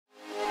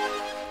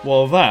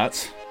Well,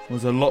 that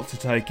was a lot to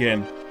take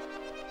in.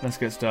 Let's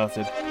get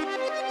started.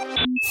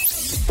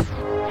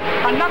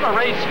 Another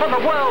race for the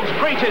world's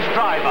greatest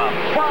driver,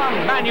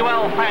 Juan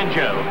Manuel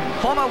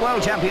Fangio. Former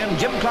world champion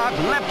Jim Clark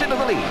leapt into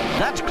the lead.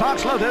 That's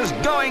Clark's Lotus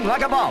going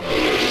like a bomb.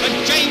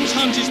 And James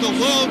Hunt is the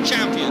world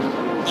champion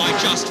by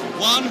just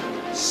one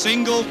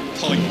single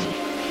point.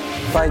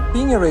 By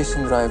being a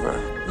racing driver,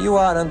 you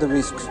are under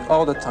risk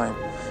all the time.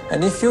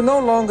 And if you no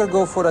longer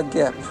go for a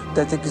gap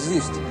that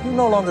exists, you're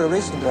no longer a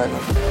racing driver.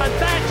 And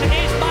that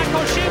is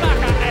Michael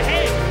Schumacher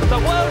ahead, the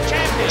world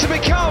champion. To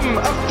become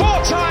a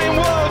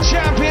four-time world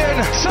champion,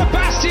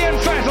 Sebastian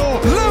Vettel,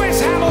 Lewis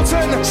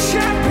Hamilton,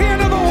 champion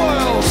of the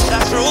world.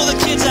 That's for all the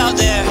kids out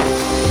there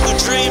who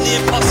dream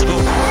the impossible.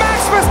 Max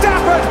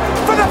Verstappen,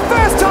 for the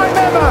first time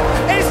ever,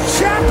 is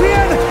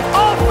champion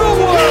of the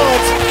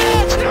world.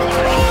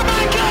 Oh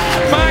my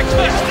God! Max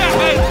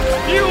Verstappen,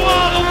 you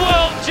are the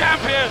world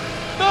champion!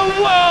 The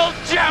world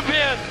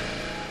champion!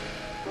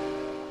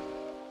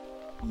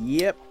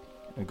 Yep.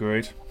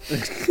 Agreed.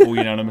 All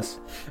unanimous.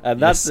 And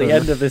that's the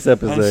end of this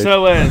episode. And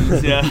so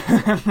ends, yeah.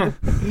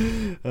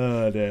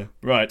 Oh dear.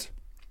 Right.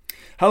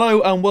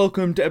 Hello and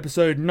welcome to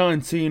episode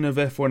 19 of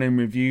F1 in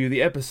Review,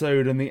 the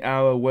episode and the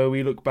hour where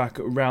we look back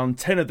at round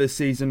 10 of this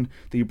season,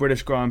 the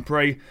British Grand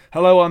Prix.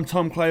 Hello, I'm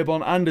Tom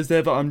Claiborne, and as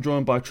ever I'm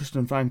joined by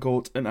Tristan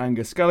Fancourt and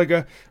Angus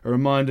Gallagher. A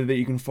reminder that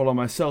you can follow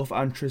myself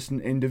and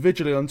Tristan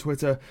individually on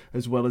Twitter,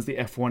 as well as the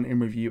F1 in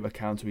Review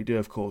account. We do,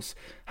 of course,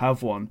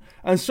 have one.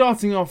 And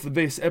starting off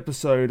this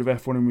episode of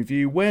F1 in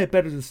Review, where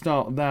better to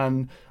start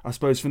than, I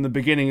suppose, from the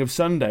beginning of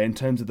Sunday in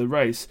terms of the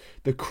race,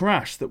 the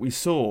crash that we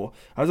saw.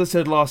 As I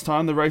said last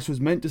time, the race was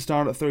meant to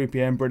start at 3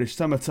 p.m. British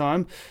Summer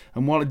Time,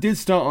 and while it did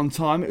start on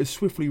time, it was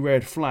swiftly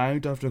red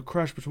flagged after a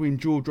crash between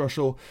George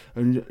Russell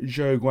and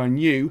Zhou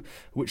Guanyu,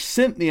 which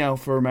sent the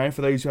Alfa Romeo,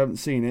 for those who haven't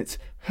seen it,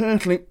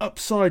 hurtling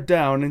upside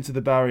down into the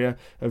barrier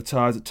of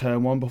tyres at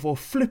turn 1 before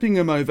flipping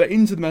him over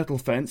into the metal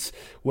fence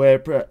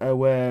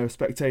where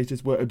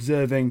spectators were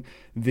observing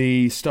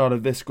the start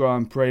of this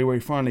Grand Prix, where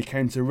he finally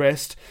came to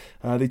rest.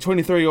 The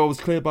 23-year-old was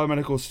cleared by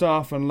medical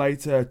staff and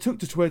later took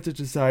to Twitter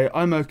to say,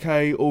 "I'm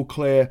okay, all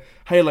clear,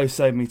 Halo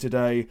saved me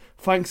today,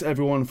 thanks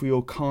everyone for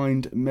your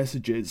kind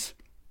messages."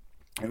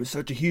 It was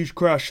such a huge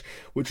crash,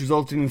 which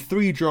resulted in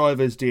 3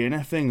 drivers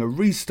DNFing, a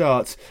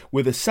restart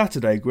with a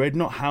Saturday grid,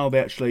 not how they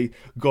actually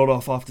got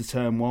off after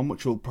turn 1,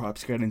 which we'll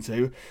perhaps get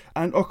into,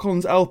 and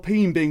Ocon's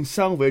Alpine being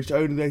salvaged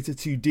only later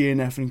to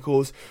DNF and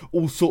cause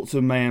all sorts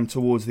of mayhem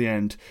towards the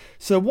end.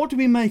 So what do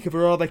we make of a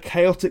rather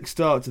chaotic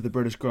start to the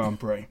British Grand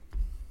Prix?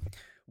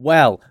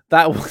 Well,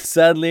 that was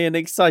certainly an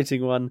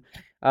exciting one.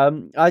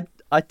 I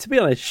to be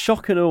honest,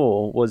 shock and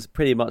awe was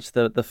pretty much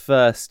the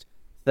first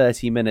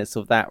 30 minutes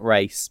of that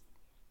race.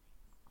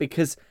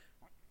 Because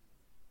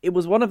it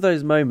was one of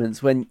those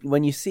moments when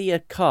you see a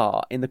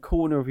car in the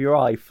corner of your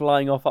eye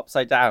flying off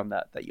upside down,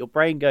 that your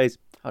brain goes,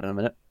 hold on a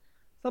minute,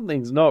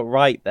 something's not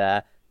right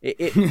there.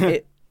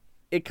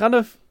 It kind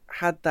of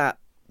had that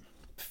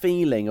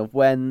feeling of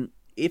when,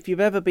 if you've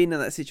ever been in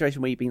that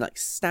situation where you've been like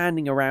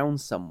standing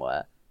around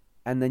somewhere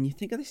and then you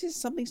think, oh,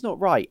 something's not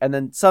right. And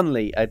then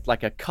suddenly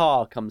like a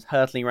car comes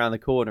hurtling around the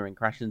corner and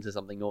crashes into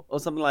something or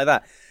something like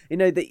that. You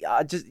know,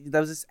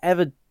 there was this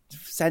ever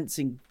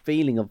sensing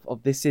feeling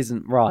of this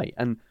isn't right,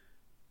 and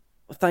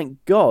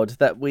thank God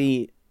that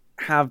we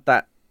have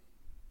that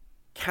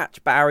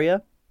catch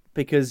barrier,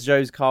 because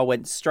Zhou's car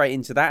went straight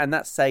into that, and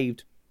that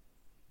saved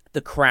the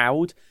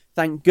crowd.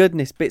 Thank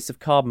goodness bits of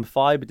carbon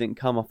fibre didn't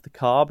come off the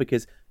car,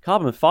 because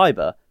carbon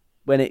fibre,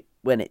 when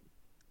it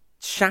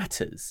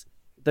shatters,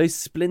 those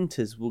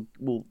splinters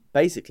will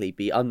basically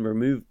be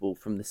unremovable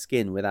from the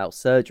skin without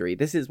surgery.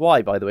 This is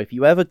why, by the way, if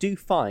you ever do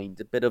find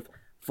a bit of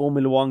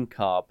Formula One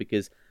car,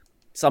 because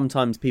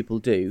sometimes people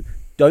do,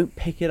 don't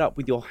pick it up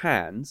with your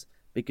hands,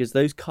 because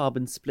those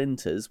carbon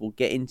splinters will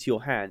get into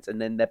your hands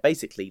and then they're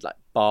basically like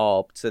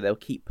barbed, so they'll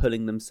keep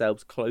pulling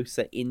themselves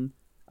closer in,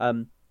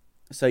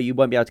 so you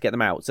won't be able to get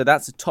them out. So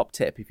that's a top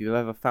tip. If you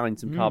ever find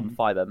some carbon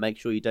fibre, make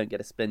sure you don't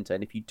get a splinter,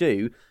 and if you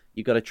do,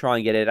 you've got to try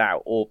and get it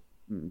out or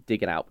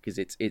dig it out, because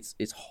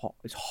it's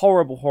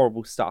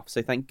horrible stuff.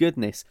 So thank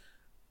goodness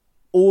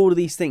all of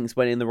these things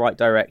went in the right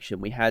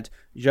direction. We had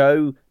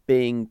Zhou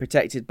being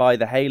protected by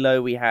the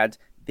halo, we had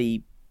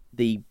the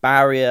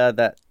barrier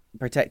that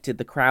protected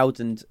the crowd,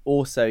 and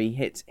also he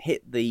hit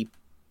the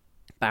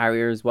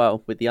barrier as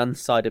well with the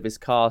underside of his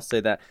car, so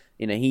that,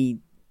 you know, he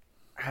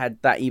had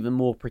that even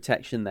more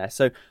protection there.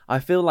 So I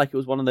feel like it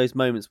was one of those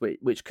moments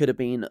which could have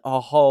been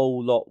a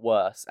whole lot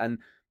worse. And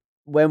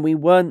when we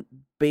weren't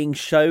being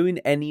shown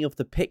any of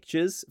the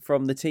pictures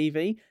from the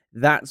TV,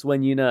 that's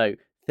when you know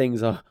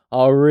things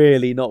are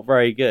really not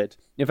very good.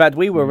 In fact,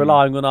 we were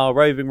relying on our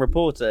roving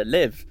reporter,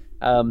 Liv,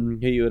 who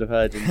you would have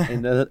heard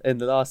in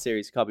the last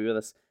series, who can't be with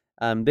us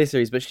this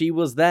series, but she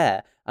was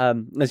there.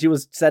 And she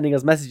was sending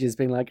us messages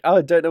being like, oh,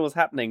 I don't know what's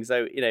happening.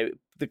 So, you know,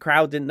 the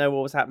crowd didn't know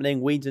what was happening.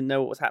 We didn't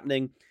know what was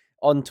happening.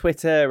 On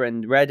Twitter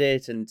and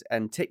Reddit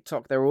and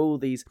TikTok, there are all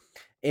these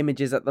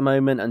images at the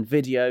moment and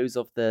videos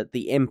of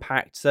the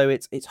impact. So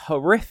it's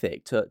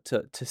horrific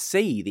to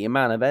see the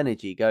amount of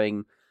energy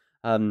going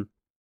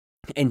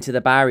into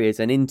the barriers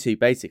and into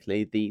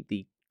basically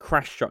the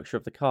crash structure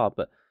of the car.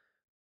 But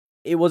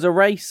it was a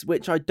race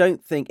which I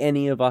don't think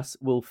any of us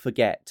will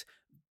forget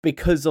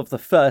because of the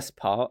first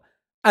part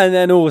and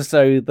then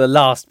also the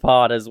last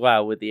part as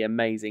well with the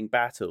amazing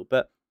battle.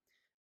 But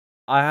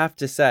I have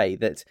to say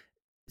that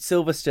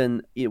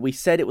Silverstone, we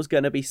said it was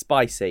going to be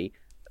spicy,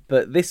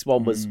 but this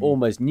one was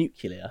almost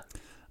nuclear.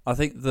 I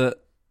think that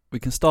we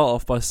can start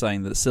off by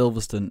saying that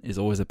Silverstone is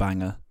always a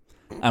banger.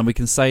 And we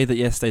can say that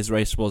yesterday's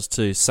race was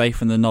too,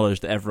 safe in the knowledge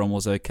that everyone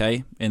was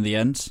okay in the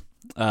end.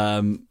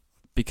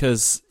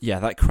 Because,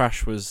 that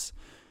crash was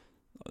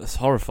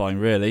horrifying,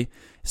 really.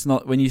 It's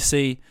not when you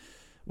see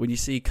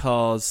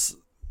cars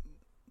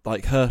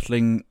like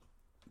hurtling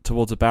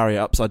towards a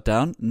barrier upside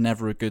down,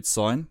 never a good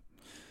sign.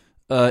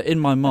 In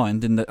my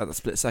mind, at the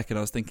split second,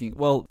 I was thinking,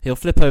 well, he'll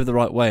flip over the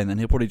right way and then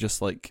he'll probably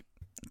just like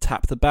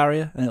tap the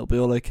barrier and it'll be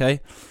all okay.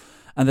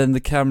 And then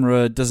the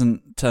camera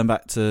doesn't turn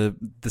back to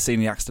the scene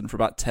of the accident for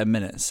about 10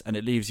 minutes and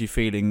it leaves you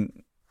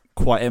feeling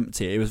quite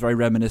empty. It was very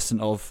reminiscent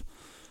of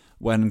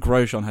when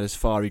Grosjean had his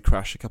Ferrari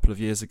crash a couple of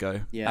years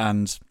ago. Yeah.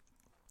 And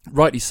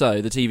rightly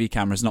so, the TV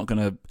camera is not going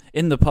to...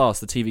 In the past,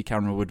 the TV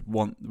camera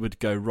would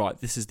go, right,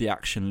 this is the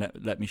action,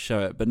 let me show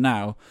it. But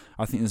now,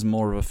 I think there's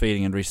more of a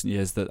feeling in recent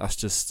years that that's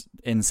just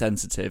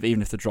insensitive,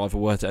 even if the driver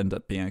were to end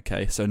up being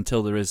okay. So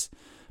until there is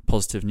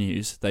positive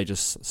news, they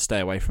just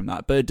stay away from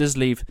that. But it does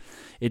leave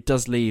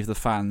the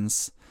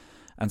fans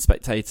and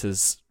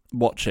spectators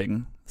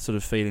watching sort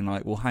of feeling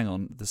like, well, hang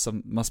on,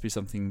 must be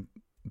something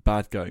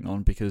bad going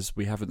on because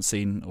we haven't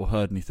seen or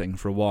heard anything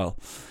for a while.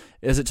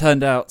 As it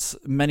turned out,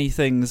 many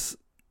things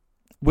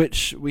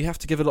which we have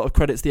to give a lot of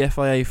credit to the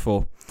FIA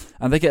for,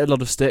 and they get a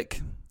lot of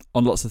stick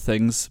on lots of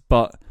things,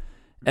 but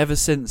ever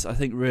since, I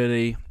think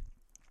really,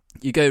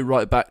 you go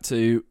right back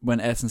to when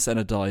Ayrton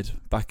Senna died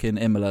back in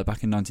Imola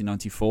back in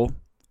 1994.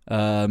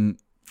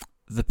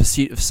 The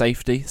pursuit of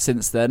safety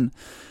since then,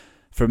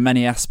 from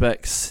many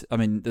aspects. I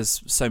mean,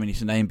 there's so many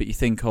to name, but you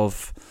think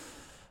of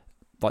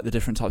like the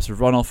different types of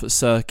runoff at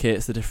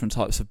circuits, the different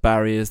types of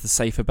barriers, the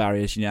safer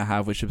barriers you now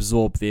have, which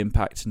absorb the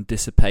impact and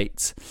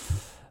dissipate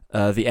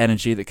the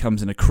energy that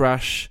comes in a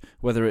crash.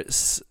 Whether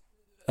it's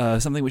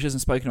something which isn't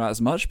spoken about as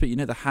much, but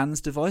the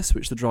HANS device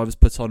which the drivers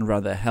put on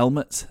around their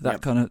helmet,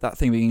 that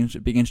thing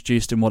being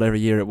introduced in whatever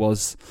year it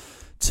was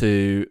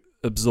to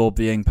absorb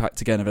the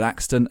impact again of an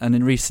accident. And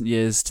in recent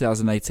years,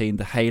 2018,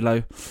 the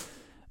halo.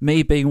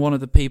 Me being one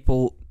of the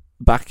people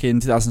back in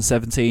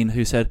 2017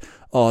 who said,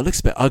 "Oh, it looks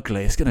a bit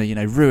ugly. It's going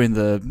to, ruin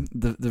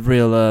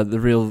the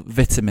real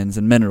vitamins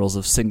and minerals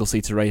of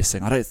single-seater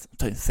racing. I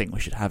don't think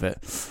we should have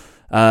it."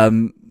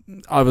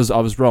 I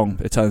was wrong,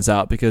 it turns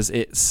out, because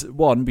it's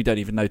one, we don't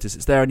even notice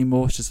it's there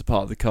anymore. It's just a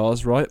part of the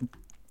cars, right?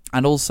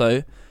 And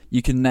also,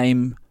 you can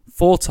name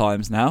 4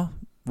 times now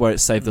where it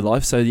saved the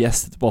life. So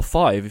yes,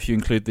 5 if you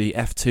include the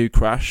F2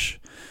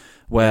 crash,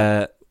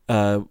 where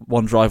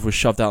one driver was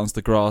shoved out onto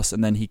the grass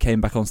and then he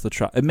came back onto the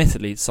track.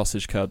 Admittedly,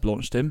 sausage curb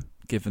launched him,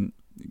 give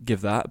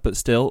that, but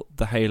still,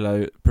 the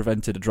halo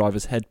prevented a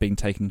driver's head being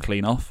taken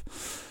clean off.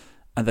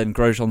 And then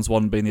Grosjean's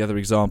one being the other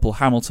example.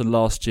 Hamilton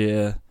last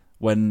year,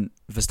 when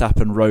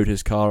Verstappen rode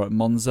his car at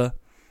Monza,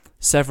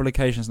 several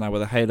occasions now where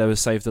the halo has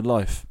saved a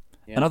life.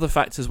 Yeah. And other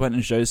factors went in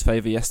Zhou's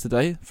favour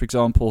yesterday. For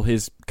example,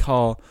 his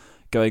car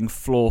going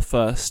floor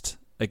first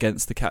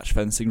against the catch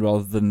fencing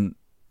rather than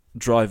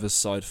driver's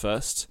side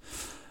first.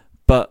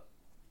 But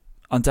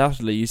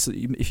undoubtedly,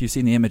 if you've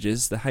seen the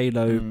images, the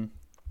halo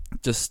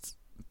just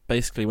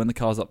basically, when the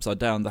car's upside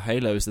down, the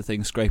halo is the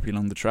thing scraping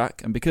along the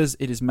track. And because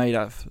it is made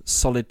out of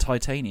solid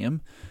titanium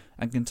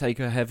and can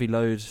take a heavy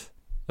load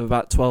of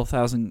about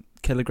 12,000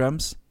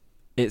 kilograms,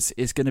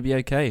 it's going to be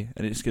okay,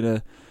 and it's going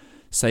to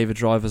save a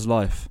driver's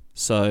life.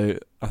 So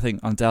I think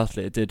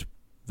undoubtedly it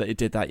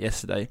did that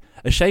yesterday.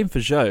 A shame for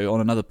Zhou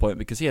on another point,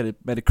 because he had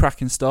made a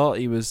cracking start.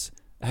 He was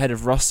ahead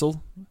of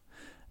Russell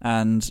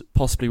and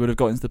possibly would have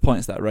got into the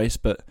points that race,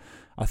 but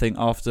I think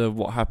after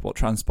what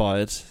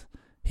transpired,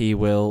 he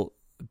will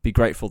be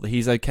grateful that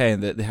he's okay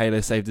and that the halo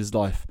saved his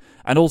life.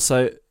 And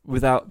also,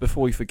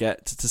 before we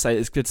forget, to say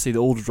it's good to see that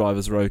all the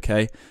drivers are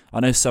okay. I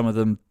know some of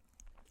them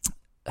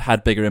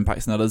had bigger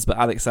impacts than others, but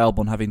Alex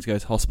Albon having to go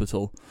to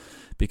hospital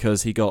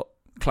because he got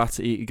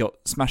clattered, he got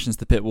smashed into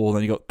the pit wall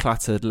and he got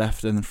clattered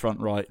left and front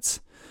right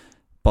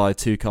by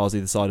 2 cars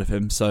either side of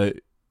him. So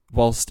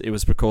whilst it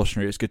was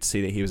precautionary, it was good to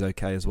see that he was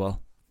okay as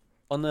well.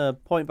 On the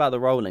point about the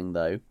rolling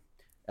though,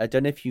 I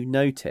don't know if you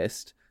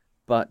noticed,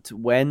 but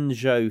when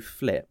Zhou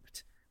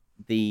flipped,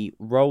 the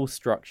roll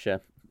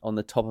structure on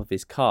the top of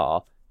his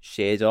car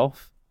sheared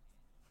off.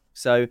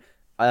 So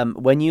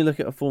when you look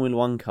at a Formula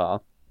 1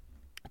 car,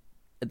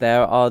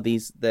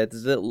 there's a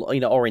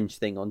little orange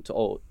thing on top,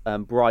 or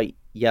bright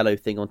yellow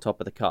thing on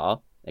top of the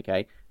car.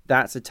 Okay,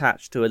 that's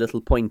attached to a little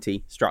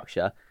pointy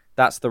structure.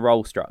 That's the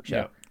roll structure.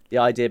 Yeah. The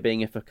idea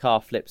being, if a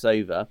car flips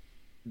over,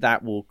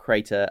 that will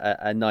create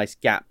a nice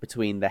gap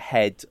between the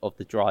head of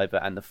the driver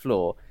and the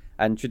floor.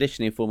 And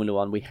traditionally in Formula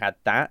 1, we had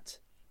that.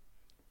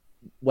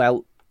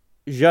 Well,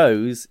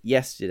 Zhou's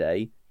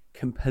yesterday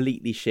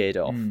completely sheared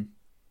off,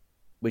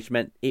 which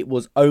meant it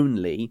was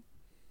only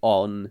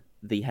on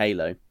the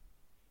halo,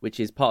 which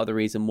is part of the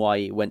reason why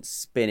it went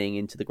spinning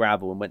into the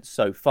gravel and went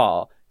so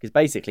far, because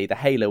basically the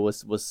halo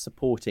was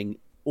supporting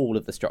all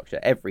of the structure,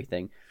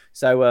 everything.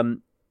 So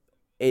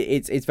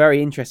it's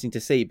very interesting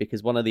to see,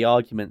 because one of the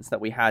arguments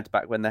that we had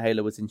back when the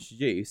halo was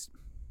introduced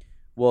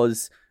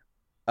was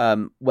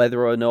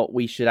whether or not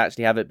we should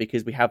actually have it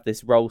because we have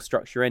this roll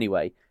structure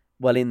anyway.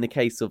 Well, in the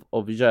case of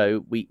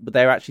Zhou,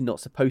 they're actually not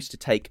supposed to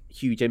take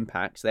huge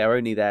impacts. They're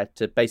only there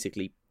to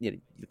basically, the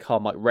car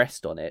might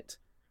rest on it.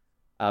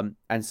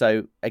 And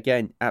so,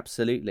 again,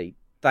 absolutely.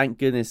 Thank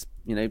goodness,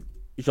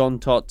 Jean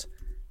Todt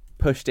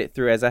pushed it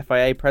through as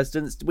FIA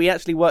presidents. We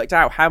actually worked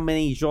out how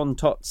many Jean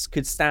Tots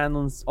could stand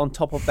on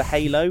top of the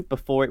halo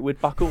before it would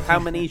buckle. How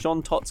many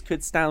Jean Tots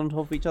could stand on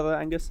top of each other,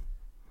 Angus?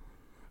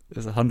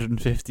 There's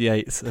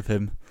 158 of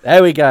him.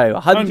 There we go,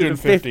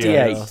 158.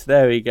 Yeah.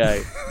 There we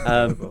go.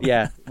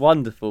 Yeah,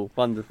 wonderful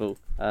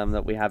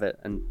that we have it.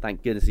 And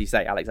thank goodness you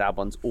say Alex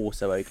Albon's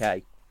also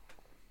okay.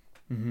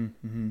 I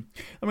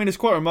mean, it's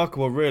quite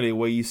remarkable, really,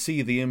 where you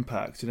see the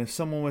impact. And if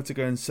someone were to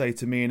go and say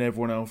to me and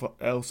everyone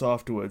else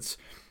afterwards,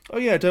 oh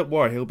yeah, don't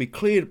worry, he'll be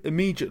cleared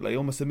immediately,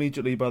 almost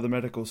immediately by the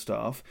medical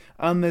staff,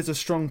 and there's a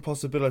strong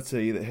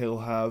possibility that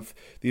he'll have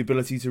the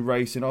ability to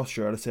race in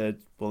Austria, I'd have said,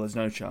 well, there's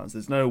no chance.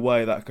 There's no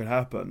way that could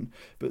happen.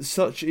 But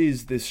such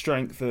is the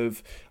strength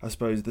of, I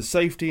suppose, the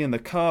safety in the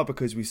car,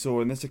 because we saw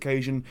in this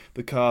occasion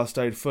the car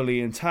stayed fully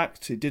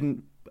intact. It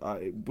didn't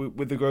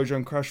with the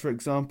Grosjean crash, for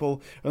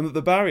example, and that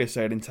the barrier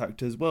stayed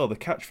intact as well, the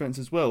catch fence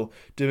as well,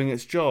 doing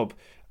its job.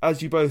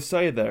 As you both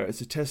say there, it's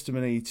a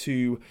testimony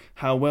to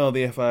how well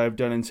the FIA have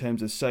done in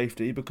terms of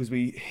safety, because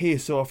we hear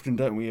so often,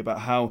 don't we, about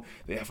how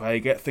the FIA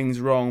get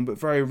things wrong, but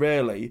very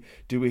rarely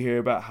do we hear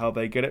about how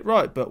they get it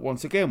right. But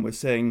once again, we're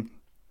saying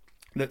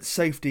that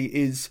safety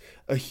is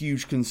a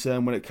huge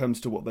concern when it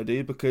comes to what they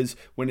do, because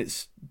when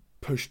it's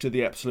pushed to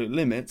the absolute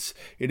limits,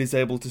 it is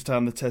able to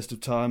stand the test of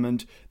time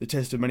and the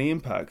test of many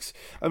impacts.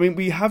 I mean,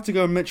 we have to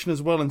go and mention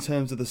as well, in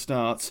terms of the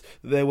starts,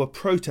 that there were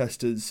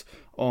protesters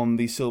on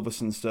the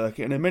Silverstone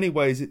circuit, and in many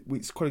ways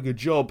it's quite a good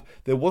job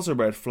there was a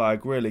red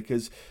flag, really,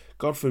 because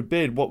God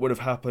forbid what would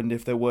have happened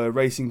if there were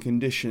racing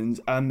conditions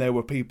and there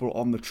were people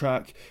on the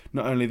track.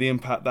 Not only the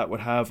impact that would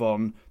have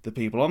on the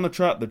people on the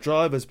track, the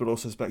drivers, but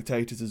also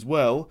spectators as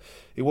well.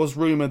 It was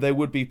rumoured there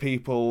would be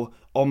people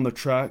on the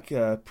track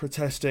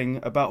protesting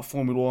about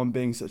Formula One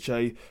being such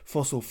a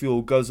fossil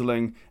fuel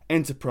guzzling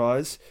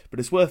enterprise. But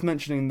it's worth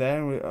mentioning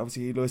there,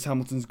 obviously Lewis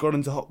Hamilton's got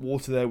into hot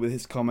water there with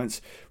his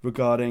comments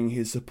regarding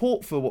his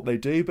support for what they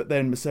do, but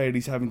then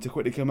Mercedes having to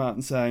quickly come out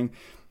and saying,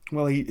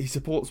 well, he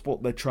supports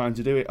what they're trying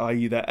to do,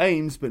 i.e. their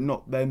aims, but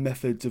not their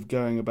methods of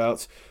going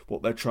about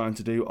what they're trying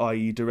to do,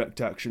 i.e. direct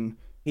action.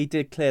 He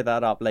did clear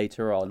that up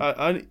later on.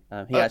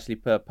 He actually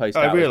put a post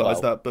out. I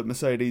realised that, but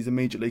Mercedes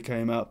immediately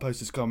came out,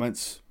 posted his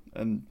comments,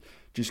 and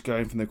just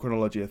going from the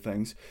chronology of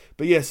things.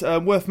 But yes,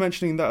 worth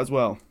mentioning that as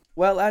well.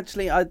 Well,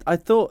 actually, I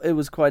thought it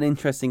was quite an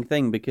interesting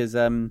thing, because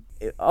in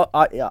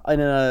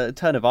a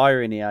turn of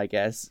irony, I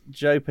guess,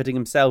 Zhou putting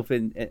himself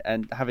in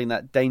and having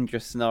that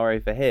dangerous scenario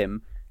for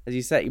him, as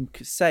you say,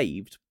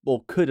 saved,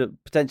 or could have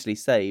potentially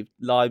saved,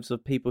 lives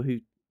of people who,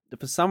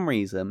 for some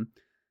reason,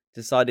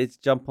 decided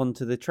to jump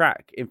onto the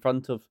track in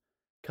front of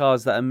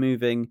cars that are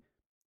moving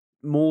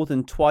more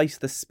than twice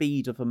the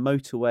speed of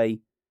motorway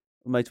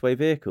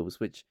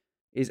vehicles, which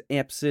is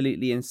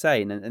absolutely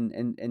insane. And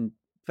in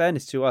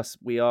fairness to us,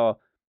 we are,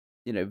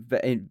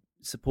 in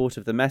support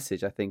of the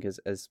message, I think,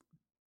 as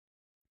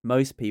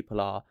most people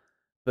are.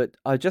 But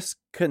I just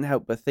couldn't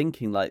help but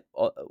thinking, like,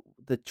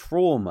 the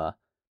trauma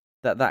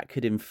that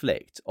could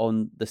inflict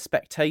on the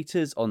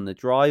spectators, on the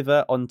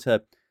driver, onto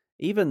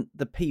even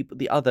the people,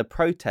 the other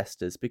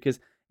protesters, because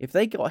if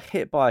they got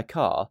hit by a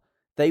car,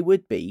 they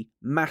would be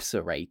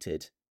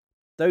macerated.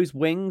 Those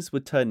wings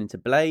would turn into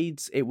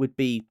blades. It would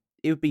be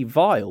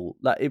vile.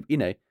 Like,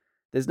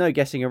 there's no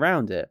getting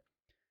around it.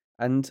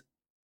 And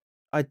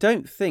I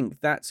don't think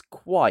that's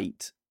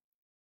quite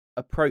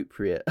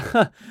appropriate,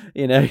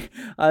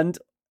 and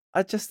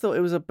I just thought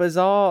it was a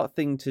bizarre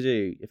thing to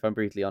do, if I'm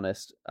brutally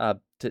honest,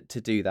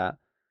 to do that.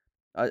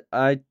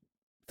 I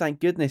thank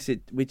goodness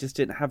we just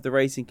didn't have the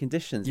racing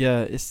conditions.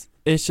 Yeah,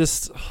 it's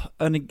just,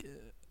 and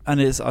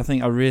it's, I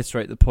think I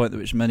reiterate the point that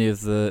which many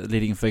of the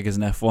leading figures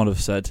in F1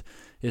 have said,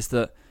 is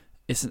that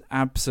it's an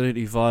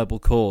absolutely viable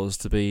cause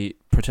to be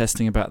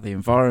protesting about the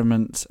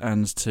environment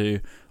and to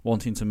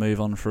wanting to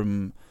move on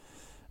from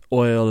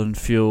oil and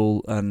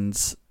fuel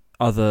and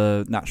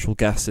other natural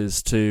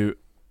gases to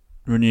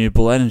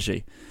renewable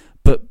energy.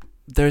 But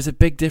there is a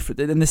big difference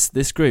in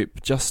this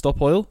group, Just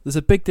Stop Oil. There's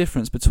a big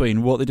difference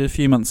between what they did a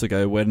few months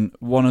ago when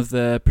one of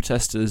their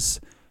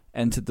protesters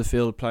entered the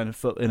field playing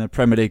in a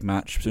Premier League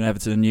match between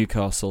Everton and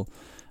Newcastle,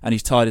 and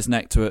he's tied his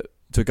neck to a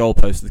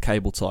goalpost with a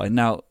cable tie.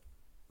 Now,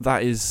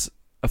 that is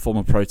a form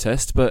of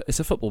protest, but it's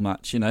a football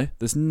match,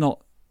 There's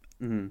not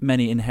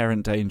many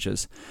inherent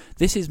dangers.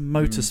 This is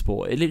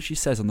motorsport. It literally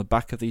says on the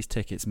back of these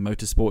tickets,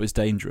 motorsport is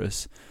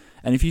dangerous.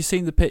 And if you've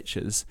seen the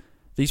pictures,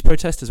 these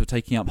protesters were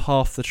taking up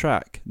half the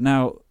track.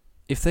 Now,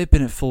 if they'd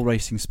been at full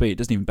racing speed, it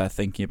doesn't even bear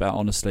thinking about,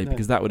 honestly,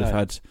 because that would have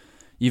had,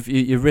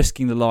 you're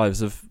risking the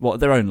lives of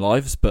their own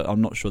lives, but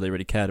I'm not sure they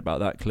really cared about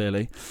that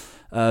clearly.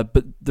 But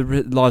the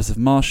lives of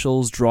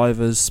marshals,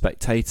 drivers,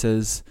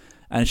 spectators,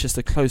 and it's just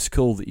a close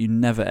call that you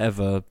never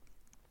ever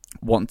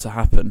want to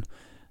happen.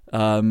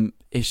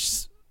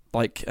 It's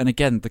like, and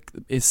again,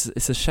 it's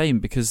a shame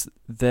because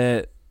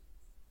I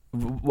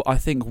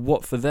think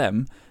what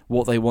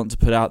they want to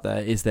put out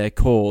there is their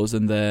cause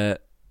and their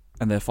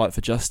fight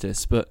for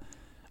justice. But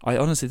I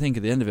honestly think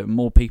at the end of it,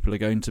 more people are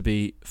going to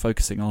be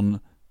focusing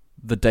on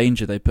the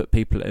danger they put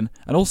people in,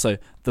 and also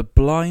the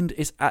blind.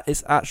 It's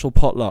actual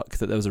pot luck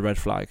that there was a red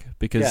flag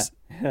because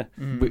you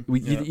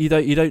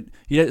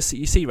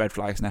see red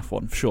flags in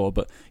F1 for sure,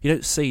 but you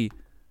don't see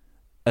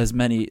as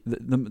many.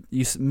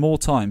 More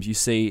times you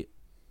see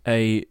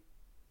a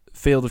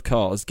field of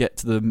cars get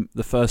to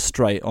the first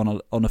straight on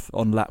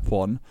lap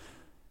 1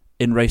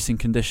 in racing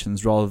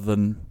conditions rather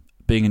than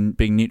being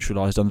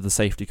neutralised under the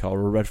safety car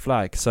or a red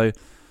flag. So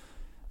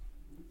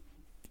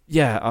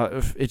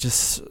yeah,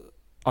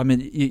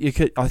 you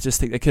could. I just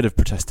think they could have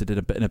protested in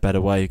a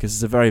better way because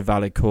it's a very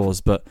valid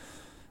cause, but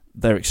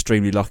they're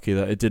extremely lucky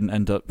that it didn't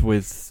end up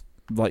with,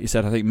 like you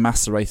said, I think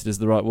macerated is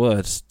the right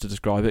word to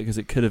describe it, because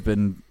it could have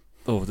been.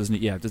 Oh, doesn't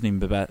it? Yeah, it doesn't even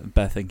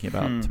bear thinking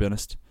about, to be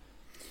honest.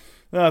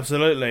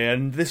 Absolutely,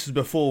 and this was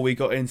before we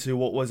got into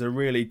what was a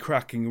really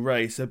cracking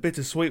race, a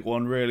bittersweet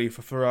one really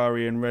for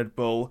Ferrari and Red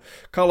Bull.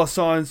 Carlos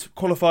Sainz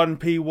qualified in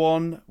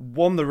P1,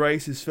 won the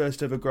race, his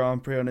first ever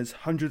Grand Prix on his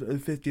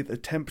 150th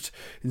attempt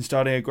in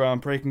starting a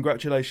Grand Prix.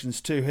 Congratulations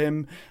to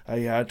him.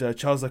 He had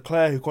Charles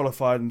Leclerc, who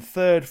qualified in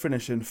 3rd,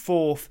 finished in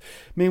 4th.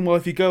 Meanwhile,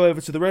 if you go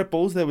over to the Red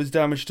Bulls, there was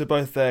damage to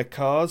both their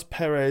cars.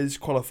 Perez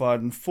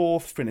qualified in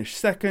 4th,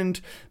 finished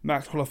 2nd.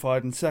 Max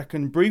qualified in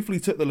 2nd, briefly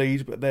took the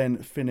lead, but then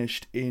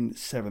finished in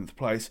 7th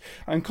place.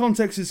 And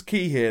context is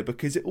key here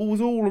because it was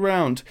all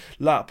around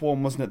lap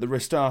 1, wasn't it? The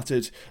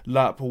restarted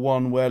lap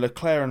 1 where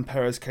Leclerc and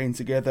Perez came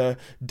together,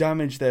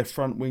 damaged their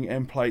front wing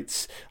end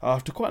plates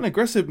after quite an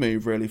aggressive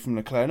move really from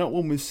Leclerc, not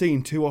one we've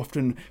seen too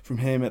often from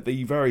him at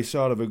the very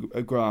start of a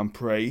Grand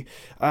Prix.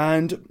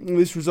 And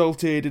this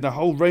resulted in a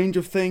whole range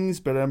of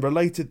things, but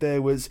related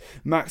there was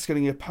Max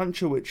getting a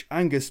puncture, which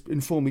Angus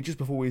informed me just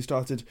before we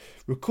started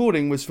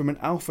recording was from an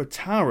Alpha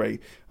Tauri.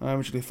 I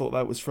originally thought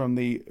that was from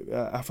the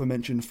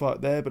aforementioned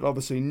fight there, but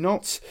obviously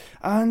not.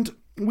 And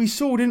we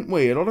saw, didn't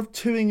we, a lot of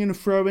toing and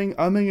froing,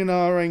 umming and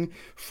ahhing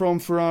from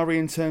Ferrari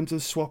in terms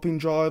of swapping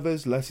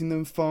drivers, letting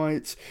them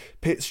fight,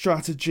 pit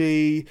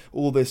strategy,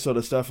 all this sort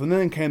of stuff. And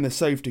then came the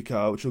safety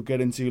car, which we'll get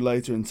into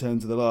later in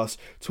terms of the last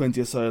 20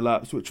 or so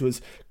laps, which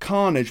was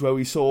carnage, where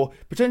we saw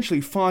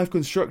potentially 5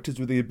 constructors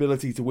with the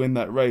ability to win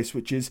that race,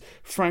 which is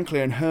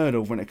frankly unheard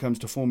of when it comes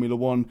to Formula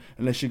 1,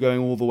 unless you're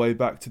going all the way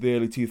back to the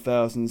early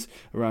 2000s,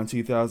 around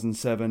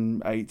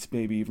 2007, 8,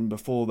 maybe even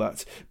before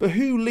that. But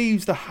who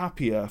leaves the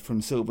happier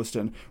from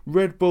Silverstone?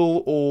 Red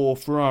Bull or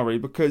Ferrari?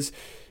 Because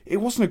it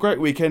wasn't a great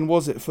weekend,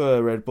 was it,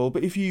 for Red Bull?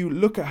 But if you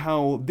look at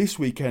how this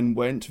weekend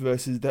went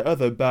versus the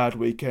other bad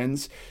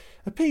weekends,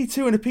 a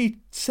P2 and a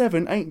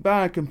P7 ain't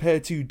bad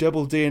compared to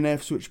double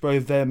DNFs, which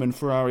both them and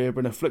Ferrari have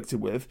been afflicted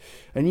with.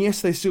 And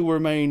yes, they still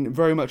remain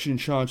very much in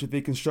charge of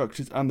the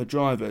constructors and the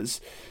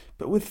drivers.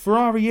 But with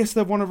Ferrari, yes,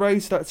 they've won a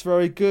race, that's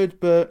very good,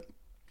 but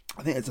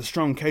I think it's a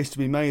strong case to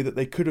be made that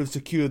they could have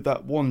secured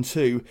that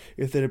 1-2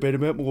 if they'd have been a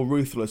bit more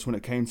ruthless when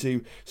it came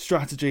to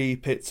strategy,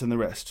 pits and the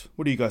rest.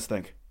 What do you guys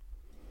think?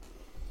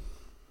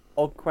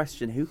 Odd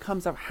question. Who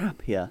comes up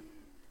happier?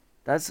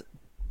 That's...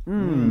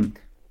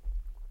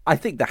 I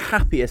think the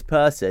happiest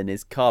person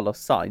is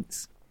Carlos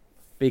Sainz,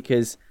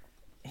 because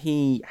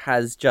he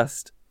has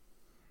just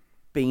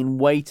been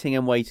waiting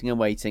and waiting and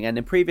waiting. And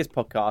in previous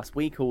podcasts,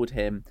 we called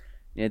him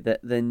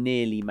the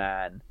nearly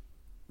man,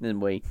 didn't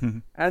we?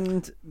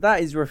 And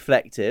that is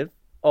reflective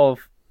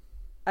of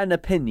an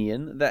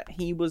opinion that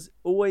he was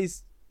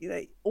always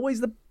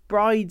the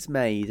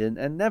bridesmaid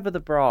and never the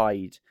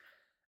bride.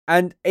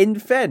 And in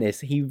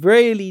fairness, he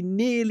really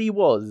nearly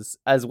was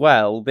as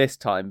well this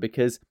time,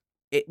 because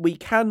we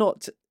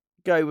cannot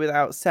go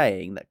without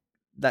saying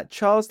that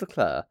Charles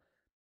Leclerc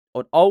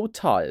on old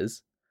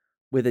tyres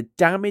with a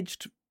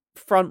damaged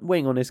front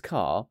wing on his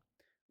car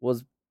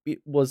was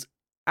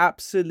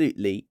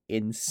absolutely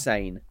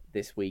insane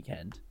this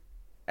weekend.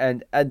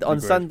 And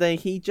on Sunday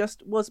he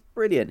just was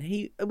brilliant.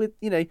 He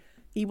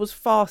was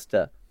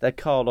faster than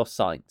Carlos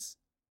Sainz.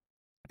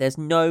 There's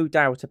no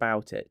doubt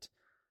about it.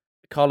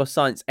 Carlos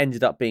Sainz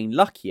ended up being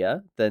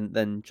luckier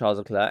than Charles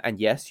Leclerc, and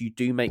yes, you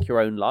do make your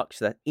own luck,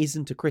 so that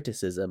isn't a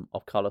criticism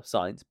of Carlos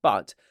Sainz,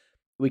 but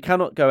we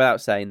cannot go out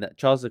saying that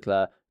Charles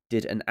Leclerc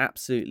did an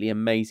absolutely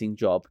amazing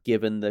job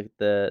given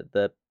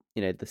the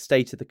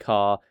state of the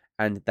car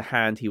and the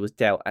hand he was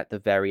dealt at the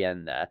very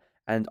end there.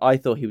 And I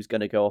thought he was going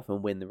to go off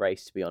and win the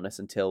race, to be honest,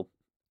 until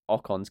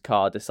Ocon's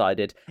car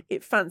decided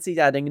it fancied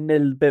adding a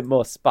little bit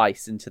more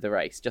spice into the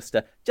race, just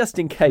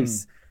in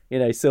case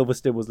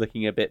Silverstone was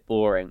looking a bit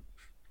boring.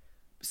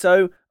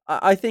 So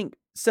I think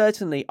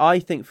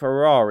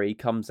Ferrari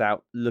comes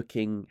out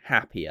looking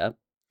happier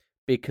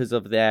because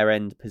of their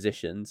end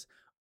positions.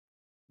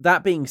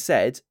 That being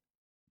said,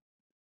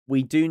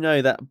 we do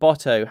know that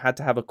Botto had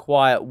to have a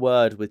quiet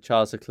word with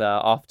Charles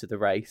Leclerc after the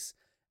race,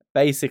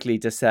 basically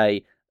to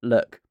say,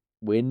 look,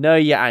 we know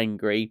you're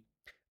angry,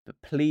 but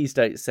please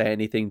don't say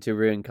anything to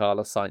ruin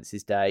Carlos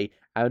Sainz's day.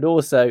 And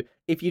also,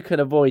 if you can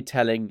avoid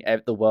telling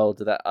the world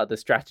that the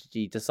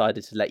strategy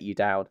decided to let you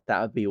down,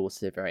 that would be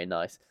also very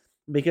nice.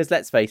 Because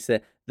let's face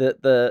it,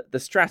 the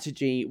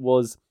strategy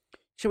was,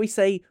 shall we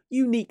say,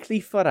 uniquely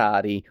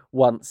Ferrari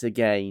once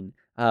again.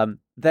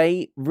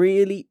 They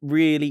really,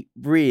 really,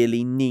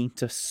 really need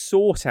to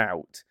sort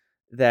out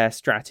their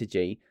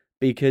strategy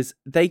because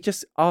they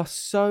just are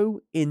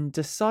so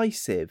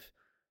indecisive.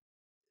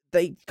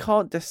 They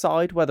can't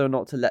decide whether or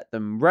not to let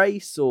them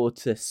race or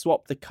to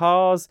swap the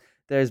cars.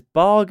 There's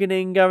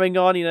bargaining going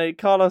on. You know,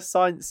 Carlos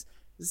Sainz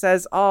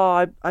says,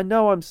 I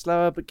know I'm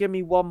slower, but give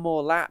me one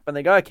more lap. And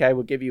they go, okay,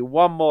 we'll give you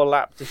one more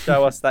lap to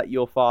show us that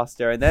you're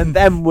faster. And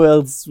then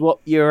we'll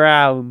swap you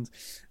around.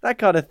 That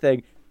kind of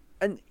thing.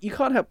 And you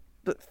can't help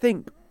but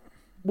think,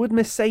 would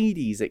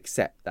Mercedes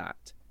accept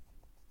that?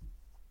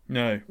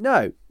 No.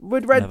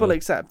 Would Red Bull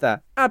accept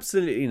that?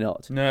 Absolutely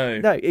not.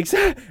 No.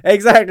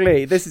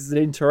 Exactly. This is an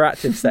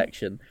interactive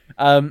section.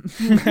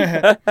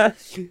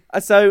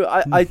 So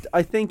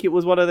I think it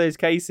was one of those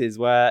cases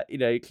where, you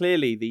know,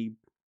 clearly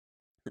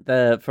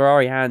the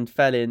Ferrari hand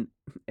fell in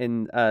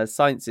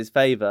Sainz's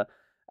favour.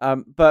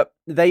 But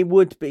they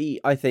would be,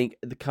 I think,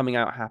 coming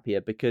out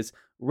happier because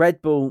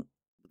Red Bull,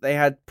 they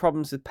had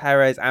problems with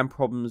Perez and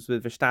problems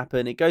with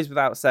Verstappen. It goes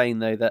without saying,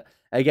 though, that,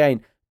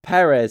 again,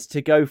 Perez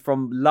to go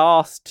from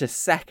last to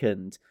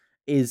second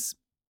is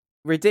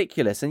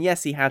ridiculous. And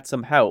yes, he had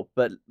some help,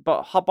 but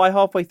by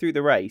halfway through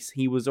the race,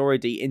 he was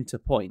already into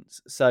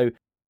points. So,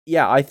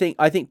 yeah, I think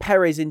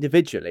Perez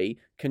individually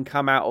can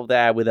come out of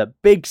there with a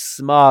big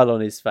smile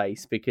on his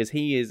face because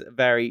he is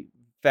very,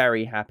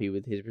 very happy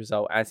with his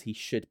result, as he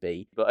should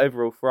be. But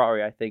overall,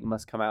 Ferrari, I think,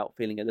 must come out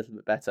feeling a little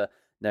bit better,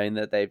 knowing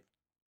that they're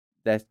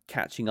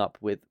catching up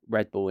with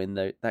Red Bull in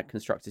that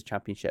Constructors'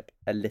 Championship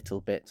a little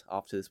bit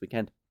after this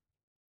weekend.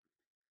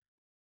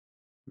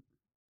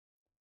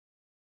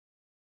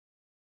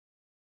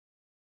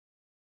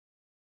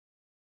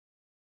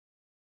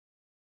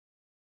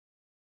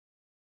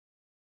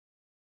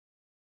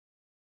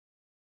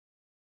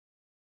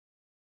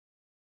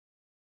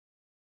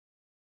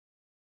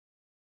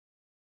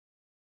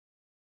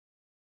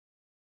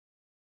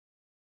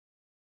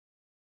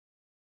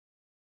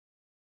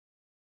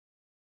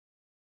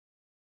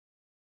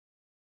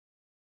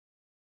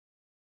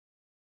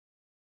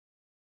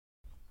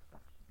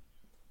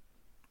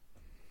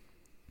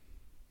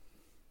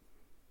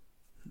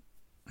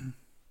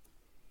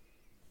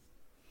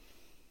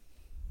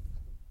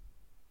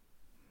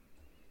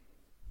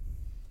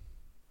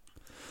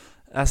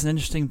 That's an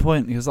interesting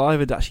point because I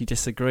would actually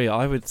disagree.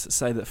 I would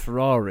say that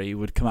Ferrari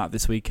would come out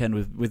this weekend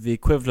with the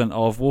equivalent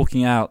of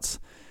walking out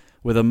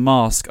with a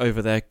mask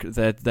over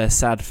their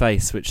sad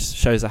face, which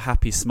shows a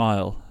happy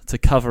smile to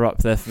cover up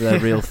their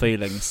real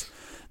feelings.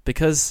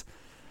 Because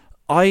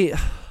I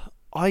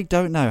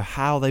don't know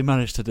how they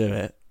managed to do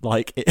it.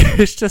 Like,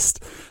 it's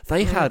just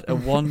they had a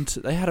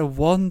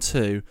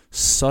 1-2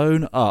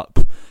 sewn up,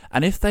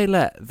 and if they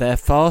let their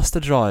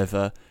faster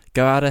driver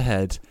go out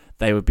ahead,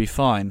 they would be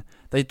fine.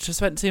 They just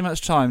spent too much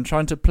time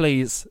trying to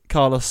please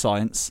Carlos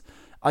Sainz.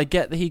 I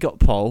get that he got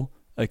pole,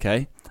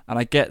 okay, and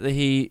I get that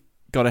he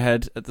got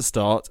ahead at the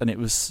start, and it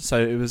was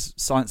Sainz,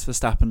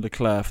 Verstappen,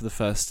 Leclerc for the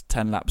first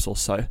 10 laps or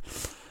so.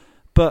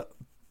 But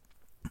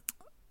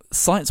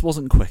Sainz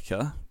wasn't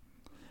quicker.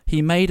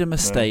 He made a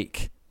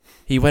mistake.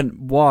 He went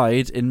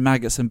wide in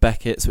Maggots and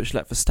Beckett's, which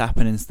let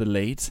Verstappen into the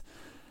lead.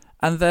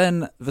 And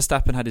then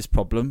Verstappen had his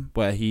problem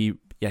where he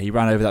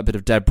ran over that bit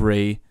of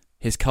debris.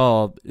 His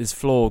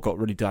floor got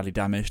really badly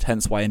damaged,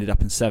 hence why he ended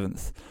up in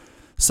 7th.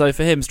 So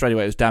for him, straight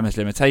away, it was damage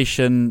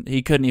limitation.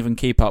 He couldn't even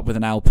keep up with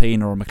an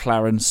Alpine or a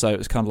McLaren, so it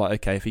was kind of like,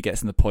 okay, if he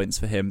gets in the points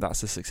for him,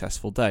 that's a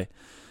successful day.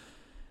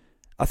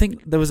 I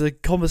think there was a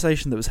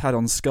conversation that was had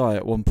on Sky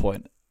at one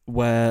point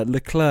where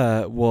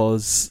Leclerc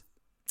was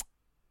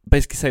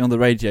basically saying on the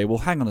radio, well,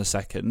 hang on a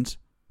second,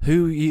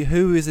 who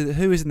is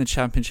in the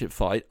championship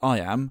fight? I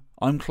am.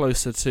 I'm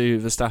closer to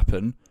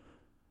Verstappen.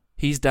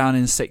 He's down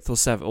in 6th or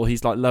 7th, or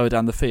he's like lower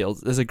down the field.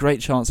 There's a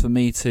great chance for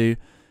me to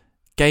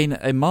gain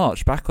a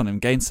march back on him,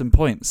 gain some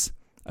points.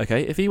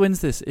 Okay, if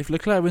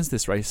Leclerc wins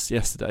this race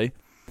yesterday,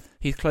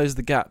 he's closed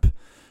the gap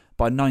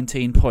by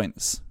 19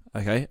 points.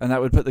 Okay, and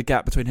that would put the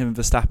gap between him and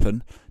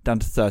Verstappen down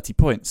to 30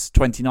 points,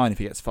 29 if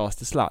he gets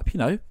fastest lap. You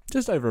know,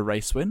 just over a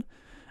race win.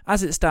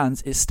 As it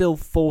stands, it's still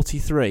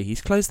 43.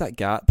 He's closed that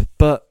gap,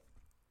 but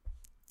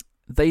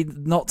they've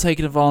not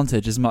taken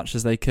advantage as much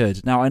as they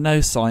could. Now, I know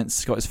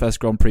Sainz got his first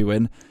Grand Prix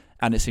win,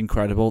 and it's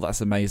incredible.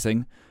 That's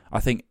amazing. I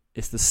think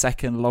it's the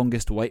second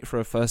longest wait for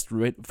a first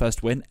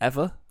win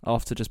ever,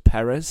 after just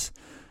Perez.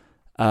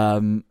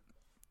 In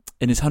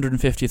his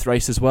 150th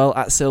race as well,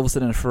 at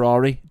Silverstone in a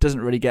Ferrari.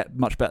 Doesn't really get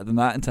much better than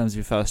that in terms of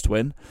your first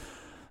win.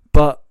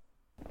 But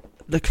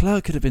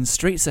Leclerc could have been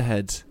streets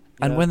ahead.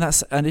 Yeah.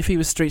 And if he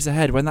was streets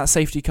ahead, when that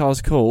safety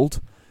car's called,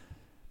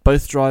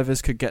 both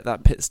drivers could get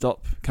that pit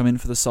stop, come in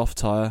for the soft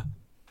tyre,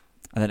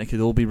 and then it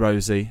could all be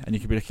rosy, and you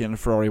could be looking at a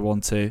Ferrari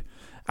 1-2.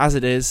 As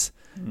it is,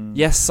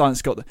 yes,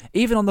 Sainz got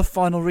even on the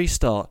final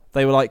restart,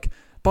 they were like,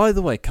 by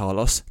the way,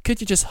 Carlos, could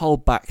you just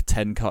hold back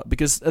 10 cars?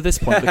 Because at this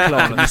point,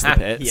 Leclerc missed the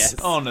pits. Yes.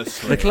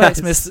 Honestly. Leclerc's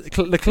missed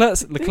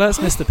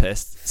the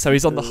pits, so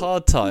he's on the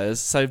hard tyres.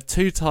 So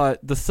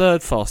the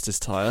third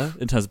fastest tyre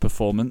in terms of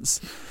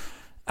performance.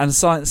 And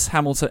Sainz,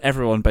 Hamilton,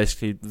 everyone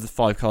basically, the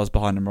 5 cars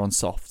behind him are on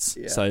softs.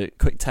 Yeah. So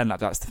quick 10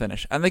 lap laps to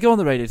finish. And they go on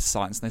the radio to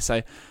Sainz and they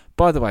say,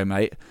 by the way,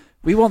 mate,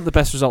 we want the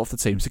best result for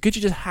the team. So could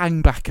you just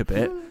hang back a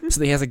bit so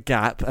that he has a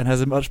gap and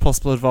has as much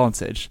possible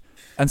advantage?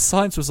 And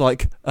Sainz was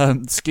like,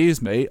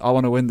 excuse me, I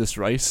want to win this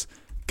race.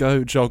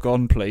 Go jog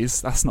on,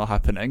 please. That's not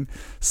happening.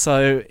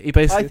 So he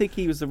basically... I think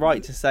he was the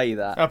right to say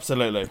that.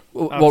 Absolutely.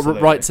 Well,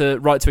 right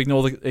to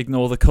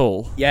ignore the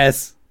call.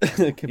 Yes.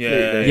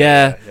 Completely.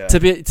 Yeah. To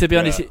be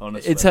honest,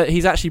 honestly.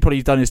 He's actually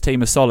probably done his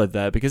team a solid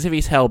there, because if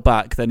he's held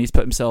back, then he's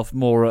put himself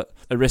more at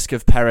a risk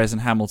of Perez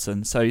and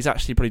Hamilton. So he's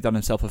actually probably done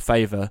himself a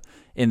favour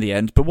in the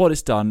end. But what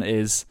it's done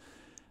is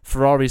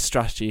Ferrari's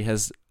strategy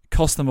has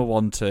cost them a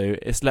 1-2.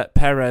 It's let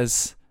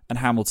Perez and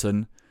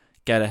Hamilton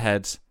get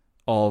ahead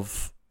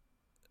of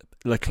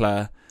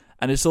Leclerc,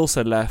 and it's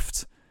also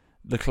left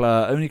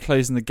Leclerc only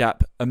closing the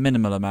gap a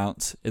minimal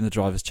amount in the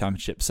Drivers'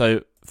 Championship.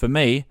 So for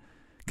me,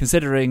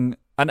 considering,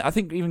 and I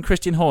think even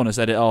Christian Horner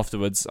said it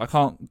afterwards, I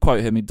can't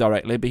quote him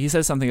directly, but he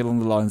said something along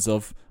the lines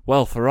of,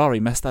 well, Ferrari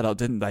messed that up,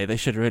 didn't they? They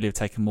should really have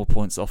taken more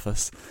points off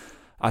us.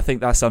 I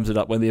think that sums it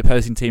up when the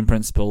opposing team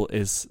principal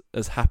is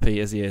as happy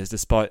as he is,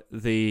 despite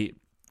the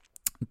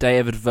day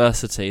of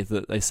adversity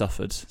that they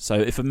suffered.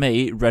 So for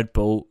me, Red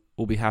Bull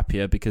will be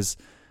happier because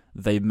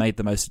they made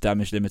the most of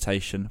damage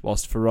limitation,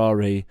 whilst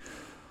Ferrari,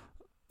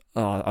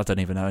 I don't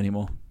even know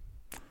anymore.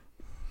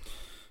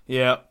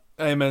 Yeah,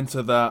 amen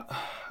to that.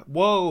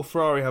 While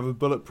Ferrari have a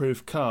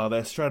bulletproof car,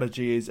 their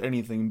strategy is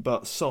anything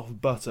but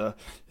soft butter,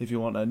 if you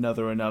want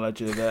another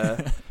analogy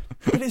there.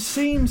 But it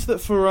seems that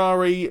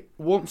Ferrari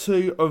want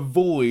to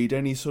avoid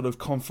any sort of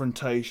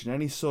confrontation,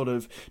 any sort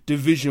of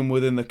division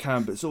within the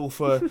camp. It's all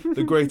for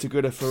the greater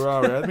good of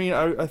Ferrari. I mean,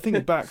 I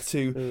think back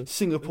to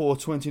Singapore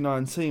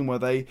 2019, where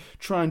they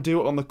try and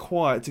do it on the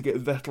quiet to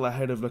get Vettel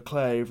ahead of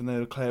Leclerc, even though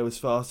Leclerc was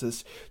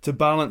fastest, to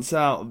balance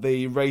out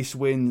the race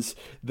wins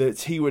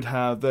that he would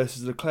have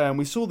versus Leclerc. And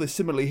we saw this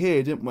similarly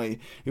here, didn't we?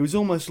 It was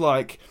almost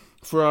like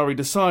Ferrari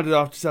decided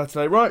after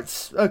Saturday,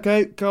 right,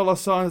 okay,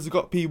 Carlos Sainz has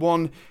got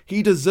P1.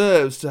 He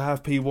deserves to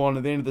have P1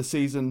 at the end of the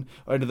season,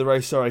 end of the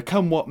race, sorry,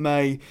 come what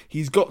may.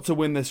 He's got to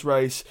win this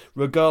race,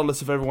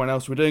 regardless of everyone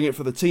else. We're doing it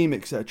for the team,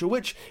 etc.,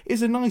 which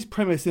is a nice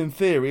premise in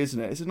theory, isn't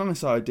it? It's a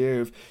nice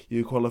idea of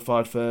you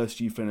qualified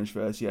first, you finish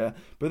first, yeah.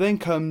 But then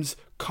comes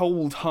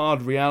cold,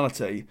 hard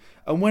reality.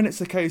 And when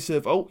it's a case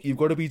of, you've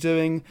got to be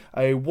doing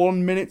a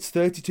 1 minute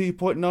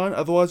 32.9,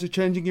 otherwise you're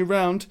changing your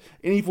round,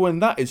 and even when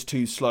that is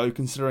too slow,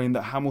 considering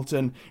that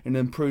Hamilton, an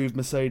improved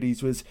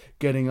Mercedes, was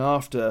getting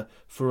after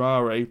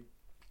Ferrari,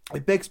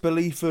 it begs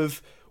belief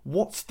of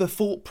what's the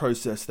thought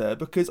process there,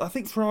 because I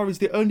think Ferrari's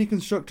the only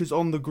constructors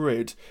on the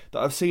grid that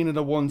I've seen in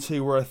a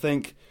 1-2 where I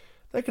think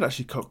they could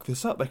actually cock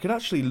this up. They could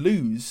actually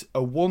lose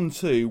a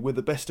 1-2 with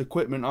the best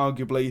equipment,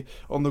 arguably,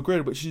 on the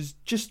grid, which is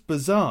just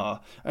bizarre.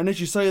 And as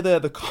you say there,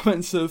 the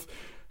comments from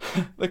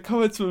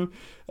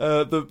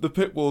the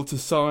pit wall to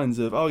Sainz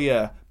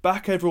of,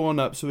 back everyone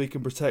up so we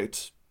can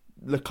protect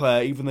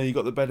Leclerc, even though you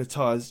got the better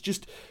tyres,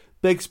 just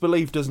begs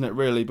belief, doesn't it,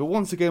 really? But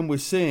once again, we're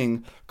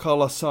seeing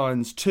Carlos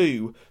Sainz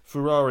 2,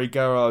 Ferrari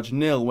Garage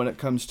 0 when it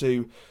comes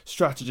to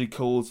strategy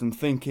calls and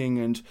thinking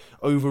and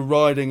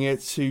overriding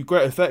it to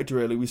great effect,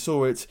 really. We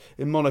saw it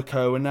in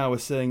Monaco, and now we're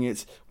seeing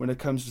it when it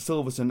comes to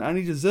Silverstone, and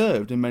he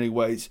deserved, in many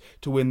ways,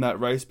 to win that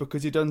race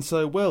because he'd done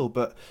so well.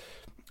 But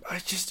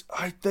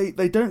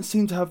they don't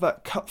seem to have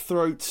that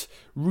cutthroat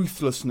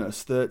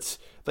ruthlessness that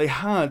they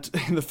had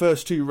in the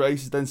first 2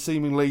 races, then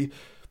seemingly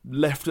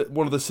left at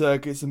one of the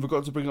circuits and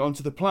forgot to bring it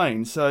onto the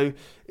plane. So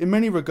in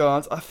many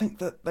regards, I think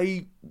that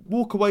they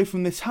walk away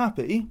from this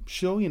happy.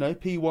 Sure,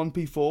 P1,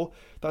 P4,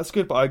 that's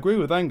good. But I agree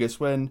with Angus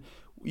when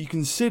you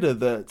consider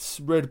that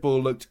Red Bull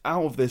looked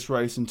out of this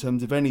race in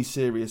terms of any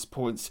serious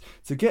points.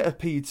 To get a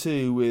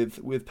P2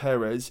 with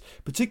Perez,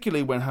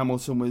 particularly when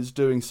Hamilton was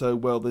doing so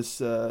well this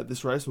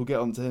race, we'll get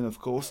on to him of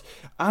course,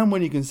 and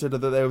when you consider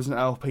that there was an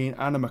Alpine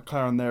and a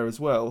McLaren there as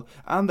well,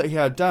 and that he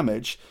had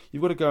damage,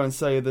 you've got to go and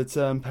say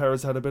that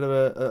Perez had a bit of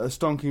a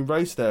stonking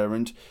race there,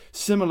 and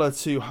similar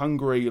to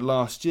Hungary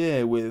last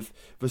year with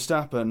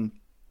Verstappen,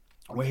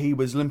 where he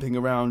was limping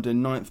around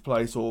in 9th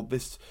place, or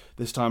this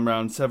time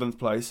round 7th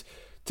place.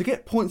 To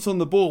get points on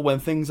the ball when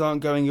things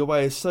aren't going your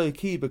way is so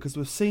key, because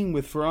we've seen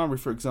with Ferrari,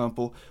 for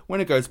example, when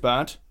it goes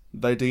bad,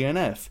 they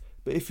DNF.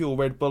 But if you're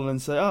Red Bull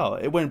and say,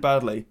 it went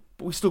badly,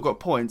 but we still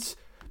got points,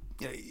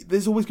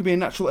 there's always going to be a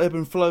natural ebb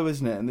and flow,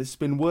 isn't it? And this has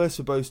been worse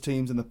for both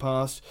teams in the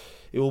past.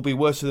 It will be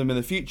worse for them in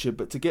the future,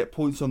 but to get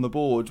points on the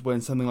board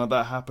when something like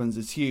that happens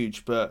is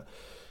huge. But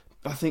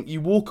I think you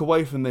walk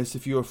away from this,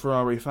 if you're a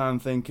Ferrari fan,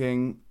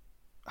 thinking,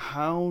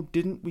 how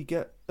didn't we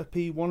get a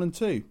P1 and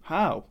 2?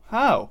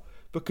 How?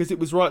 because it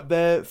was right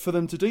there for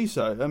them to do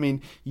so. I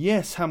mean,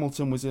 yes,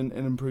 Hamilton was in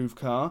an improved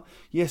car.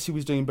 Yes, he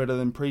was doing better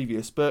than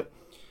previous, but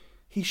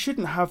he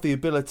shouldn't have the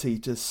ability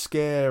to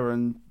scare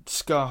and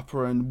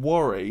scarper and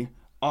worry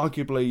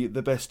arguably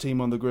the best team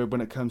on the grid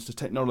when it comes to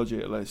technology,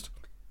 at least.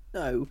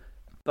 No,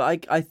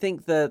 but I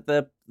think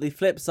the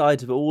flip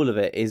side of all of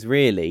it is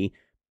really,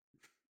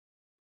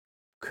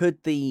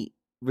 could the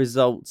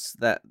results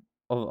that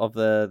of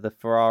the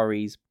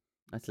Ferraris,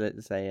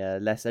 let's say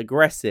less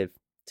aggressive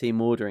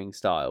team ordering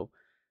style,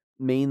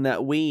 mean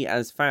that we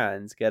as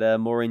fans get a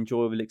more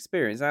enjoyable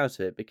experience out of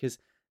it? Because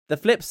the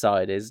flip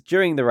side is,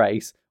 during the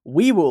race,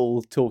 we were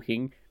all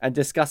talking and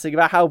discussing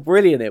about how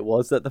brilliant it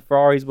was that the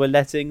Ferraris were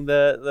letting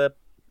the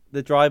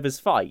drivers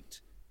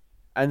fight.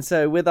 And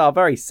so with our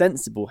very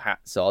sensible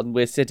hats on,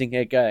 we're sitting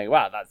here going,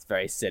 wow, that's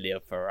very silly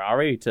of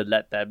Ferrari to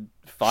let them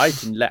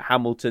fight and let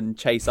Hamilton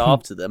chase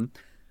after them.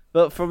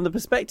 But from the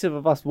perspective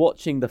of us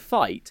watching the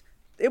fight,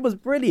 it was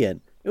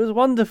brilliant. It was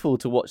wonderful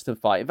to watch them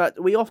fight. In fact,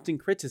 we often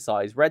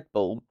criticise Red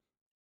Bull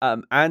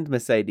and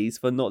Mercedes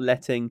for not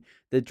letting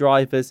the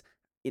drivers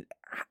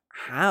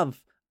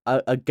have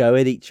a go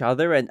at each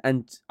other and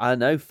I don't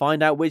know,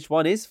 find out which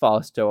one is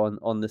faster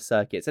on the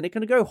circuits. And it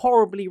can go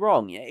horribly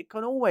wrong. Yeah, it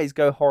can always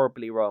go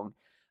horribly wrong.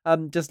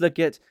 Just look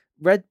at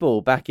Red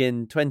Bull back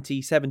in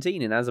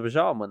 2017 in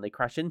Azerbaijan when they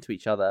crashed into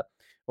each other.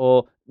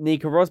 Or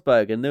Nico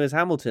Rosberg and Lewis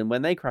Hamilton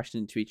when they crashed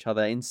into each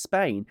other in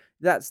Spain.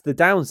 That's the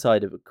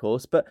downside of it, of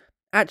course. But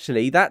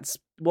actually, that's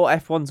what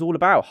F1's all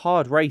about.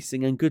 Hard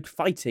racing and good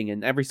fighting.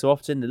 And every so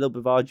often, a little bit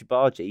of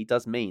argy-bargy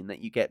does mean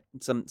that you get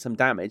some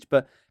damage.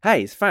 But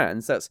hey, as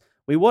fans,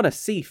 we want to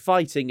see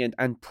fighting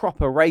and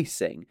proper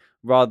racing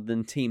rather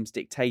than teams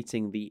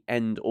dictating the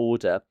end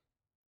order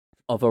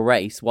of a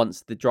race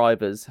once the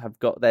drivers have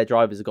got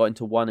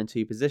into 1 and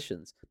 2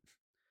 positions.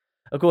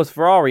 Of course,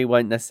 Ferrari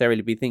won't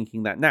necessarily be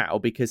thinking that now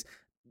because,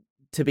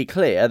 to be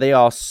clear, they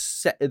are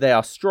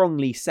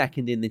strongly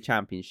second in the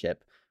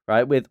championship,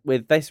 right?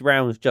 With this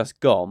round just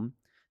gone,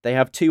 they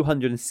have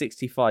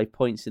 265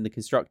 points in the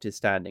constructors'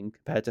 standing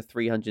compared to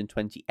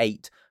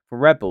 328 for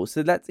Red Bull.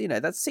 So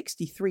that's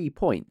 63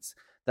 points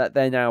that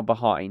they're now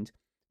behind.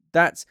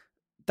 That's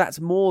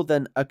more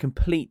than a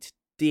complete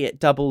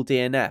double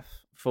DNF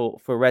for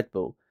Red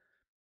Bull,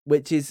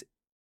 which is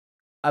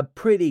a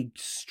pretty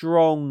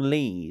strong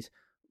lead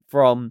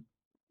from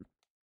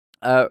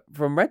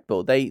Red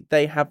Bull.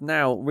 They have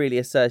now really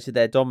asserted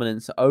their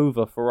dominance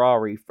over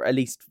Ferrari for at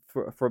least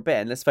for a bit.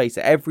 And let's face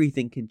it,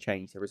 everything can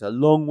change. There is a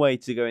long way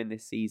to go in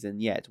this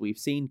season yet. We've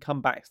seen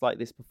comebacks like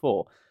this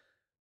before.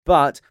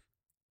 But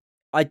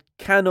I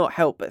cannot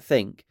help but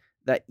think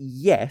that,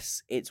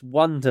 yes, it's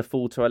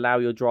wonderful to allow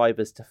your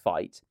drivers to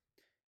fight,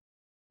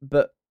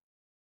 but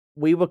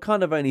we were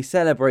kind of only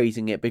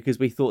celebrating it because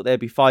we thought they'd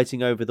be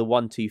fighting over the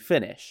 1-2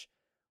 finish,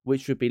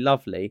 which would be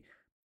lovely.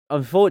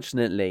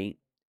 Unfortunately,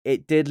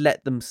 it did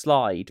let them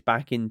slide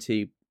back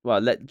into,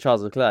 let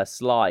Charles Leclerc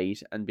slide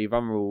and be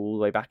vulnerable all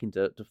the way back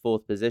into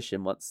 4th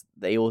position once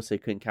they also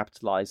couldn't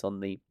capitalise on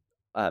the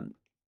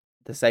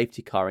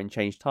safety car and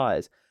change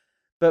tyres.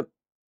 But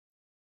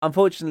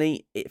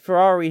unfortunately,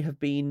 Ferrari have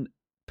been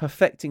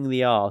perfecting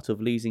the art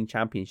of losing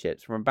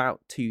championships from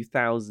about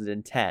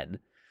 2010.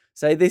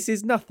 So this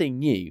is nothing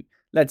new.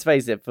 Let's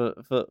face it, for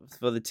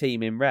the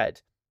team in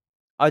red.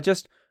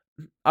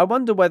 I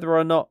wonder whether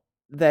or not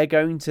they're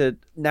going to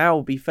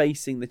now be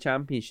facing the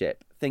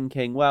championship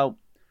thinking, well,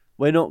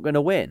 we're not going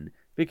to win.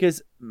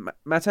 Because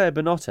Matteo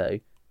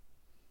Binotto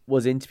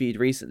was interviewed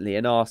recently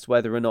and asked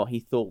whether or not he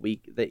thought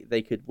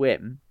they could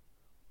win.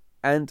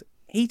 And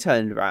he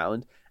turned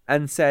around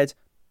and said,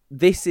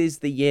 this is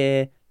the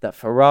year that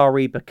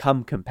Ferrari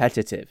become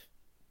competitive.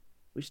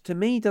 Which to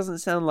me doesn't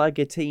sound like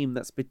a team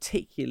that's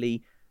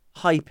particularly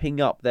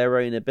hyping up their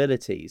own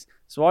abilities.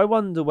 So I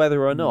wonder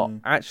whether or not,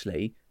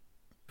 actually,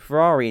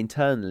 Ferrari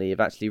internally have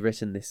actually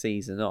written this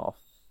season off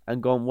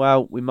and gone,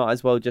 well, we might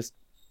as well just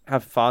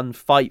have fun,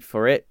 fight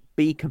for it,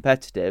 be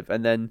competitive,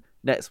 and then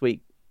next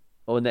week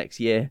or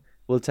next year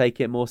we'll take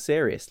it more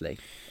seriously.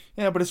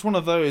 Yeah, but it's one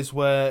of those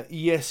where,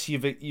 yes,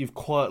 you've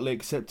quietly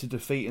accepted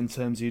defeat in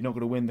terms of you're not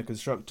going to win the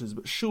Constructors,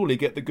 but surely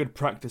get the good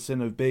practice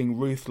in of being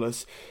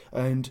ruthless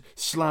and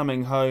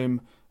slamming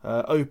home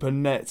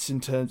open nets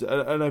in terms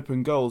and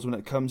open goals when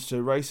it comes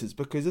to races,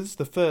 because this is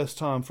the first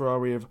time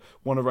Ferrari have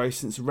won a race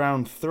since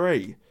round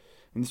 3.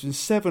 And there's been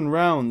 7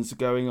 rounds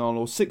going on,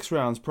 or 6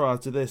 rounds prior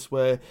to this,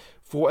 where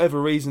for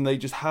whatever reason they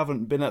just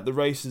haven't been at the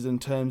races in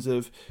terms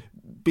of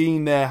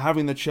being there,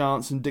 having the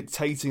chance and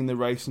dictating the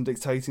race and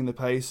dictating the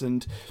pace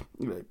and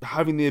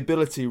having the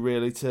ability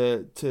really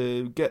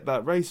to get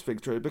that race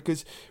victory.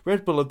 Because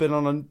Red Bull have been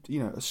on a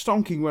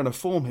stonking run of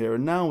form here,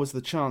 and now was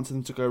the chance for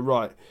them to go,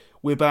 right,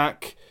 we're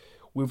back.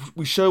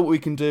 We show what we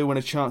can do when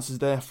a chance is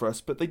there for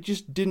us, but they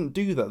just didn't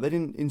do that. They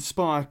didn't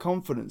inspire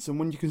confidence. And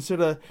when you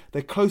consider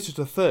they're closer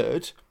to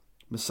 3rd,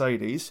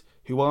 Mercedes,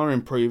 who are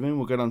improving,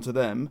 we'll get onto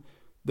them,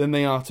 than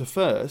they are to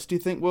 1st, you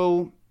think,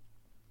 well,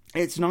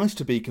 it's nice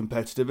to be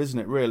competitive, isn't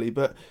it, really?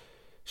 But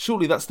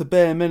surely that's the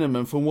bare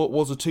minimum from what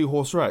was a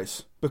 2-horse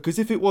race. Because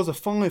if it was a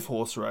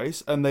 5-horse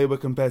race and they were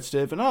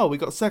competitive and, we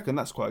got second,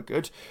 that's quite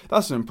good.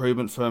 That's an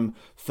improvement from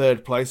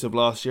third place of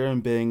last year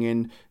and being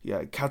in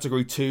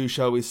category 2,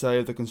 shall we say,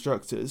 of the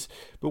constructors.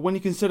 But when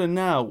you consider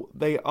now,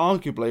 they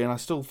arguably, and I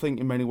still think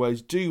in many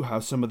ways, do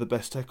have some of the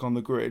best tech on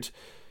the grid,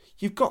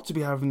 you've got to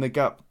be having the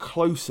gap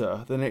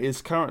closer than it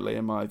is currently,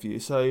 in my view.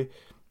 So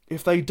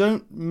if they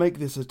don't make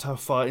this a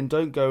tough fight and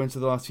don't go into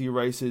the last few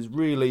races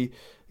really,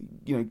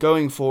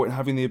 going for it and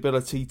having the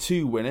ability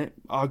to win it,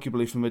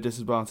 arguably from a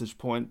disadvantage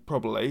point,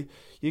 probably,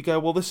 you go,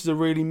 well, this is a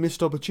really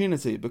missed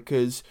opportunity,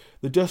 because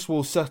the dust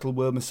will settle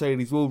where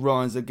Mercedes will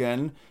rise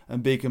again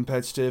and be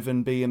competitive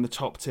and be in the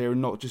top tier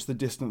and not just the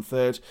distant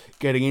third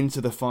getting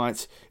into the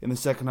fight in the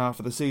second half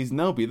of the season.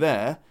 They'll be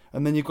there.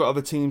 And then you've got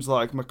other teams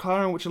like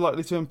McLaren, which are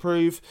likely to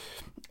improve.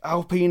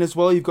 Alpine as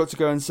well, you've got to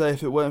go and say,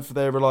 if it weren't for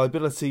their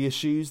reliability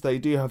issues, they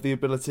do have the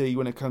ability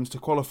when it comes to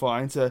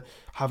qualifying to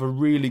have a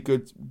really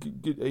good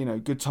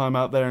time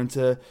out there and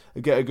to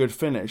get a good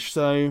finish.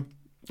 So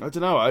I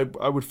don't know,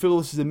 I would feel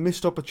this is a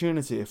missed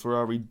opportunity if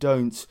Ferrari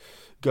don't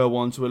go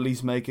on to at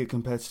least make it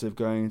competitive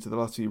going into the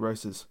last few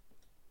races.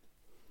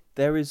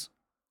 There is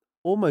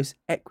almost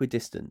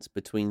equidistance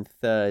between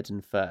third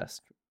and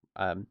first,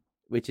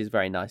 which is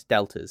very nice,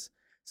 deltas.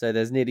 So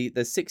there's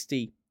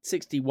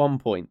 61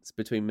 points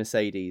between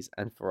Mercedes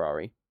and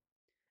Ferrari.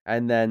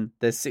 And then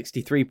there's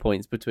 63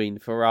 points between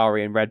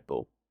Ferrari and Red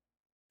Bull.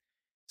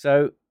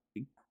 So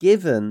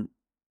given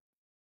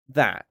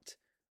that,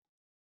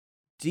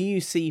 do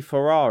you see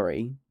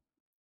Ferrari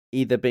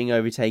either being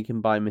overtaken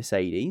by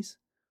Mercedes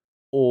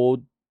or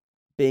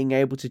being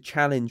able to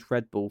challenge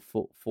Red Bull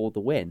for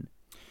the win?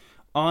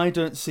 I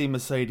don't see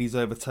Mercedes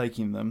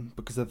overtaking them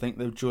because I think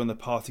they've joined the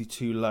party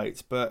too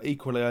late. But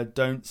equally, I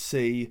don't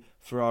see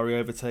Ferrari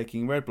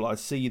overtaking Red Bull. I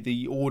see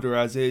the order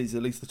as is,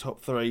 at least the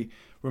top 3,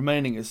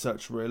 remaining as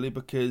such, really,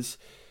 because,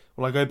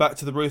 well, I go back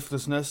to the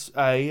ruthlessness,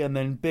 A, and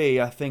then B,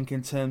 I think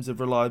in terms of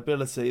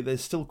reliability,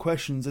 there's still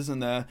questions, isn't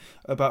there,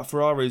 about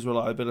Ferrari's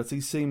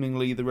reliability.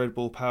 Seemingly, the Red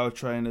Bull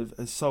powertrain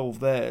has solved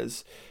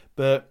theirs.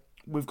 But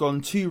we've gone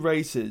 2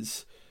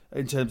 races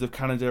in terms of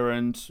Canada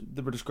and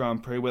the British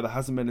Grand Prix where there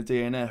hasn't been a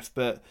DNF,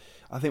 but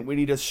I think we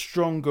need a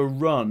stronger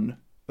run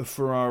of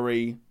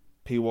Ferrari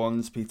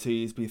P1s,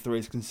 P2s,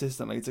 P3s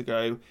consistently to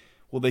go,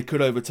 well, they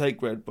could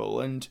overtake Red Bull.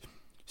 And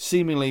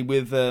seemingly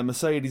with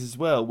Mercedes as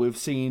well, we've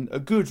seen a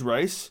good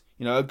race,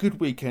 a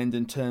good weekend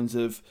in terms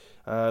of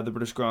the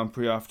British Grand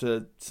Prix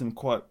after some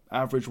quite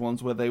average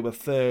ones where they were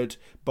third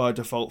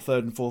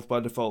and fourth by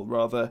default,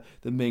 rather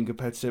than being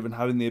competitive and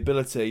having the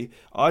ability.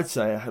 I'd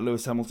say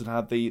Lewis Hamilton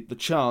had the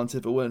chance,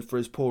 if it weren't for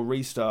his poor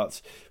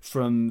restart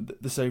from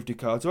the safety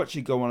car, to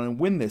actually go on and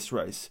win this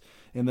race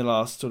in the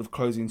last sort of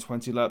closing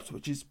 20 laps,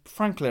 which is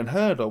frankly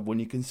unheard of when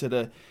you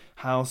consider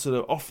how sort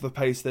of off the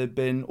pace they've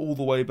been all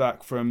the way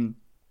back from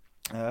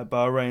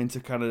Bahrain to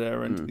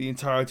Canada and the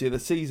entirety of the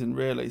season,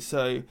 really.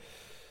 So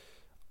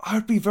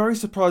I'd be very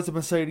surprised if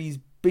Mercedes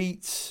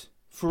beats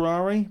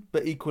Ferrari,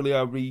 but equally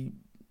I'd be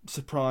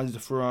surprised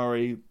if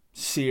Ferrari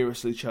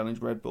seriously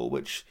challenged Red Bull,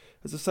 which,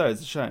 as I say,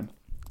 is a shame.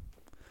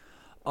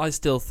 I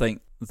still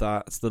think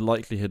that the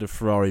likelihood of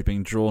Ferrari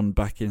being drawn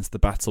back into the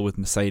battle with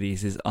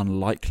Mercedes is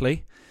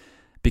unlikely,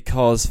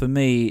 because for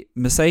me,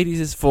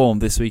 Mercedes' form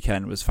this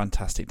weekend was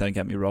fantastic, don't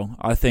get me wrong.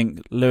 I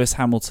think Lewis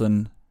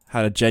Hamilton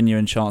had a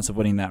genuine chance of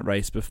winning that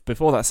race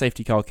before that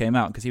safety car came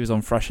out, because he was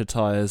on fresher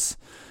tyres.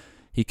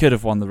 He could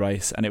have won the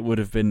race, and it would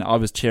have been, I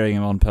was cheering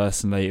him on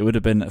personally, it would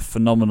have been a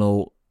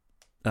phenomenal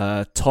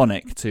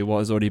tonic to what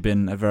has already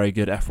been a very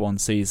good F1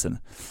 season.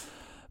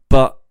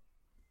 But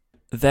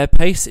their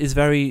pace is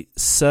very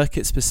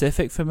circuit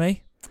specific for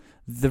me.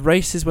 The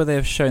races where they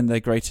have shown their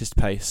greatest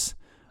pace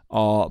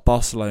are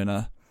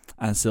Barcelona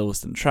and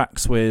Silverstone,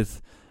 tracks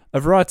with a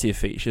variety of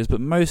features, but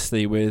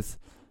mostly with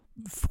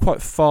quite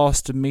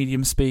fast to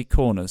medium speed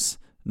corners.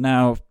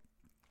 Now,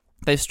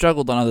 they've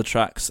struggled on other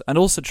tracks, and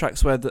also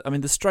tracks where, there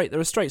are straights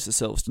at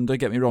Silverstone, don't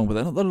get me wrong, but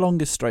they're not the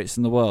longest straights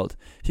in the world.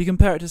 If you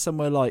compare it to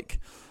somewhere like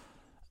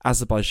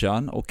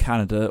Azerbaijan or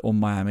Canada or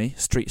Miami,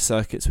 street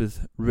circuits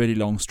with really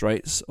long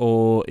straights,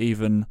 or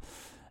even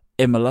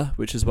Imola,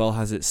 which as well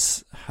has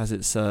its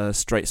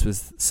straights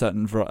with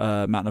certain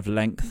amount of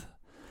length,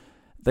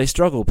 they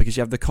struggle because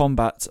you have the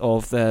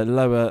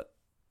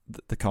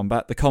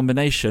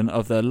combination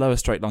of their lower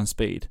straight line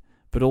speed,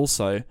 but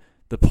also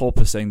the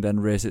porpoising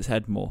then rears its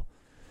head more.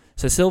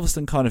 So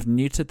Silverstone kind of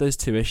neutered those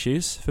two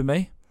issues for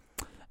me.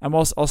 And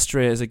whilst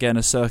Austria is again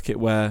a circuit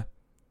where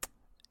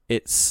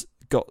it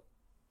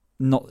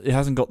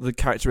hasn't got the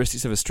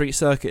characteristics of a street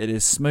circuit, it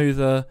is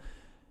smoother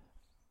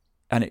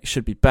and it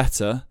should be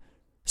better.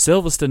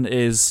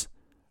 Silverstone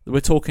we're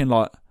talking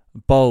like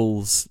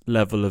bowls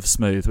level of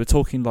smooth. We're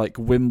talking like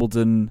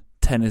Wimbledon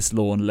tennis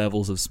lawn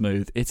levels of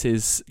smooth. It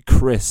is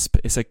crisp.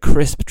 It's a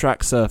crisp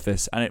track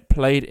surface, and it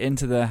played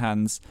into their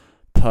hands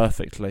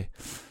perfectly.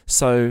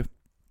 So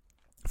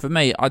for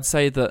me, I'd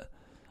say that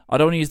I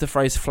don't want to use the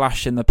phrase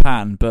flash in the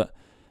pan, but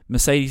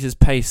Mercedes'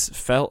 pace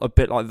felt a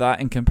bit like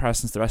that in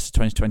comparison to the rest of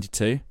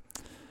 2022.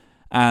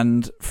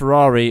 And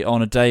Ferrari,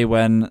 on a day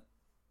when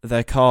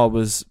their car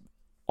was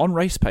on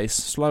race pace,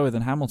 slower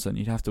than Hamilton,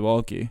 you'd have to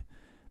argue,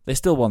 they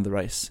still won the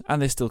race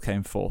and they still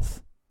came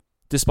fourth,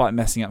 despite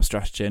messing up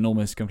strategy and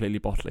almost completely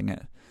bottling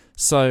it.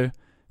 So,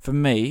 for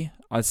me,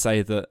 I'd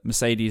say that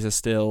Mercedes are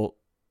still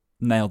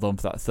nailed on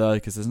for that third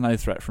because there's no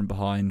threat from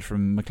behind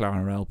from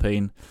McLaren or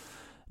Alpine,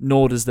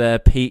 nor does their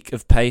peak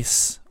of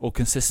pace or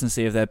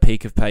consistency of their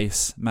peak of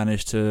pace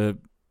manage to,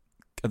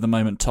 at the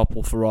moment,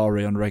 topple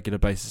Ferrari on a regular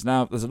basis.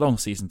 Now, there's a long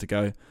season to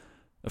go,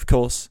 of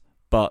course,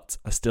 but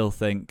I still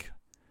think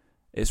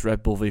it's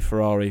Red Bull v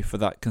Ferrari for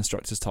that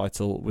Constructors'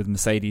 title, with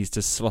Mercedes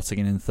just slotting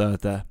in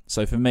third there.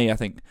 So for me, I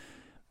think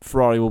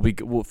Ferrari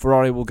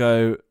will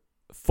go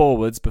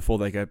forwards before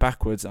they go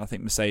backwards, and I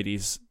think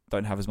Mercedes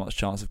don't have as much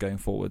chance of going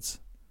forwards.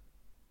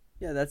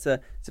 Yeah, it's a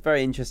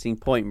very interesting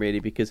point, really,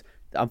 because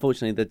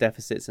unfortunately the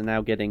deficits are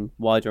now getting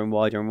wider and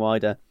wider and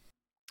wider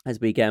as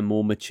we get a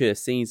more mature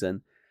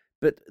season.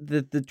 But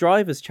the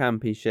Drivers'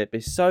 Championship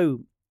is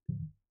so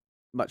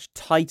much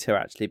tighter,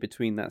 actually,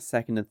 between that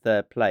second and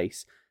third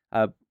place.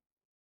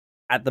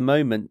 At the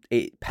moment,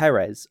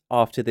 Perez,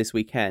 after this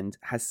weekend,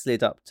 has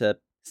slid up to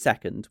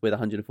second with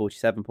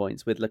 147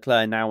 points, with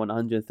Leclerc now on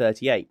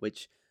 138,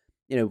 which,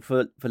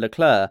 for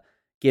Leclerc,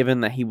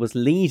 given that he was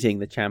leading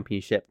the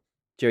championship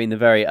during the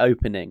very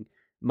opening,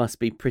 must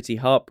be pretty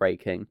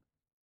heartbreaking.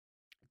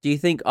 Do you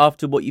think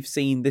after what you've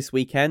seen this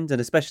weekend, and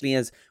especially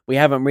as we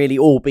haven't really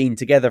all been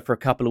together for a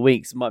couple of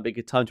weeks, it might be a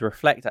good time to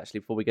reflect,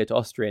 actually, before we go to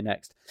Austria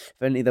next. If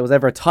only there was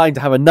ever a time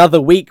to have another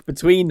week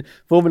between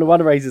Formula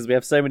One races. We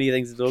have so many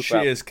things to talk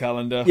about. Cheers,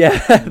 calendar. Yeah,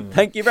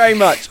 thank you very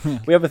much.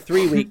 We have a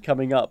 3-week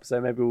coming up,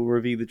 so maybe we'll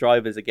review the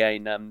drivers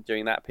again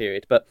during that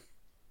period. But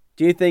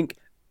do you think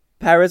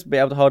Perez will be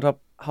able to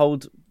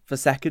hold for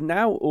second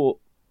now, or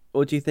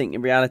do you think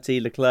in reality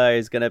Leclerc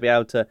is going to be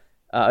able to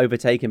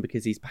overtake him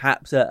because he's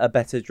perhaps a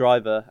better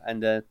driver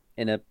and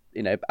in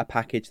a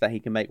package that he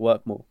can make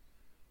work more?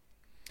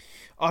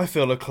 I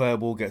feel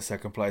Leclerc will get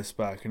second place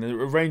back, and a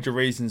range of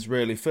reasons,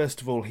 really.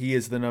 First of all, he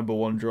is the number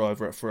one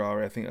driver at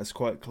Ferrari. I think that's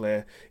quite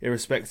clear,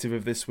 irrespective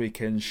of this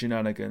weekend's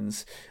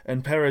shenanigans.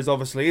 And Perez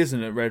obviously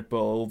isn't at Red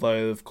Bull,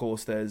 although, of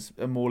course, there's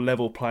a more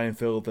level playing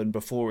field than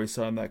before he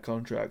signed that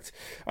contract.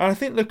 And I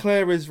think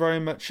Leclerc is very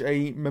much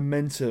a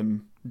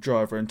momentum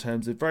driver in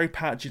terms of very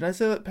patchy. And I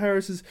say that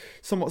Perez is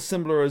somewhat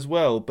similar as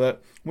well,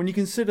 but when you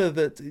consider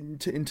that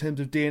in terms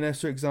of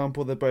DNS, for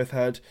example, they both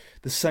had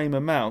the same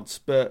amounts,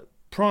 but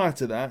prior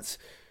to that,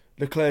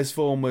 Leclerc's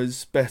form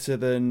was better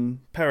than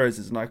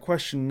Perez's, and I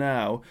question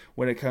now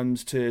when it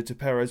comes to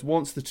Perez,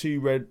 once the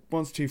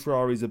two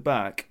Ferraris are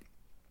back,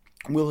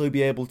 will he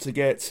be able to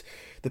get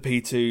the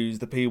P2s,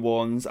 the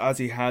P1s, as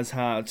he has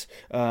had,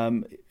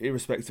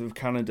 irrespective of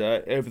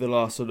Canada, over the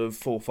last sort of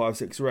 4, 5,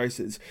 6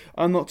 races?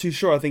 I'm not too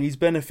sure. I think he's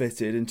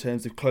benefited in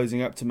terms of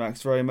closing up to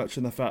Max very much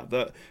in the fact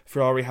that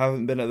Ferrari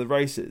haven't been at the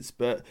races.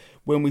 But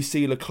when we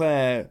see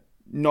Leclerc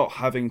not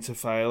having to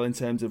fail in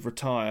terms of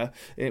retire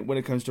when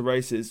it comes to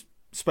races,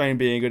 Spain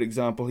being a good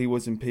example, he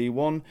was in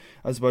P1,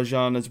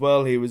 Azerbaijan as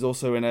well, he was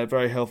also in a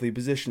very healthy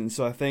position.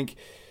 So I think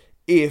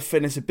if,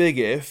 and it's a big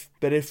if,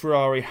 but if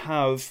Ferrari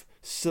have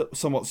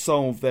somewhat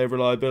solved their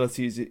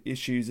reliability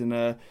issues and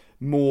are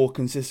more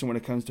consistent when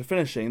it comes to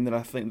finishing, then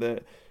I think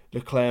that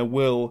Leclerc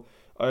will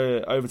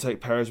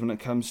overtake Perez when it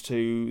comes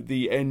to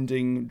the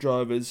ending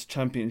Drivers'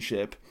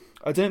 Championship.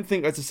 I don't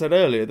think, as I said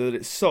earlier, that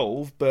it's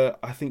solved, but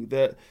I think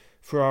that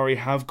Ferrari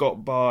have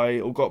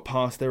got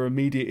past their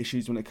immediate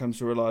issues when it comes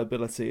to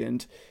reliability,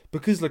 and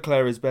because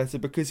Leclerc is better,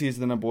 because he is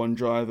the number one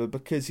driver,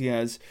 because he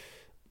has,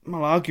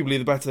 well, arguably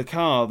the better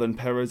car than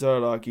Perez,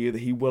 I'd argue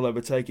that he will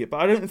overtake it. But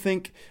I don't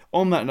think,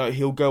 on that note,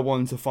 he'll go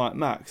on to fight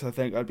Max. I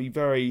think I'd be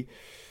very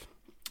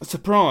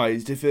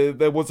surprised if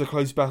there was a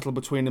close battle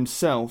between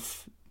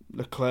himself,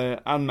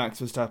 Leclerc, and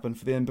Max Verstappen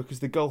for the end,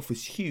 because the gulf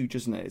is huge,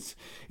 isn't it?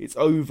 It's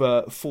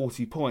over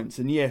 40 points,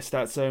 and yes,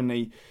 that's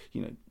only,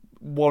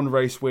 one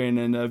race win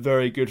and a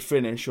very good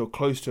finish, or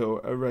close to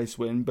a race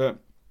win, but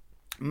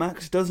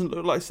Max doesn't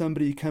look like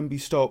somebody who can be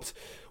stopped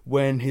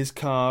when his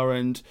car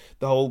and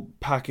the whole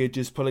package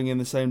is pulling in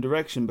the same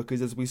direction,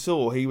 because as we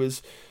saw, he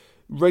was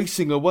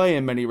racing away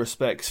in many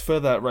respects for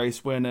that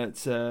race win at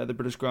the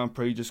British Grand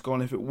Prix just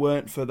gone, if it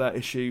weren't for that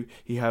issue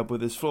he had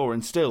with his floor,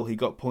 and still he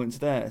got points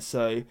there.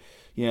 So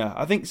yeah,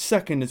 I think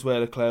second is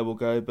where Leclerc will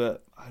go,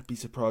 but I'd be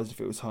surprised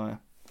if it was higher.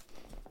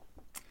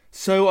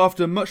 So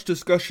after much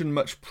discussion,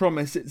 much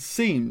promise, it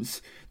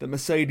seems that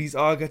Mercedes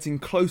are getting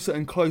closer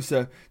and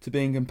closer to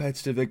being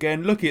competitive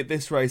again. Looking at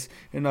this race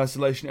in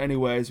isolation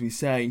anyway, as we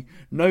say,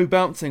 no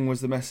bouncing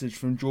was the message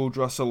from George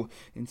Russell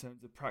in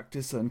terms of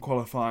practice and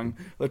qualifying.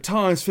 The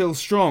tyres feel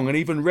strong, an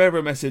even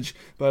rarer message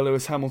by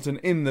Lewis Hamilton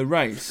in the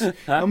race.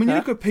 And when you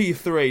look at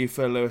P3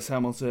 for Lewis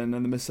Hamilton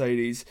and the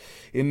Mercedes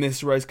in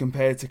this race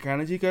compared to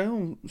Canada, you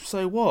go, oh,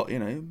 so what?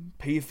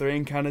 P3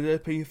 in Canada,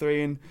 P3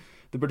 in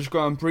the British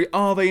Grand Prix,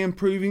 are they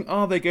improving?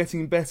 Are they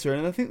getting better?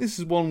 And I think this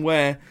is one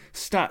where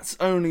stats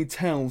only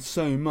tell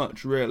so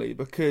much, really,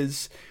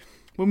 because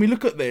when we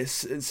look at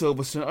this at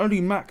Silverstone,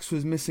 only Max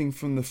was missing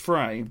from the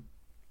fray.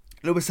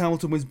 Lewis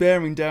Hamilton was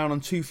bearing down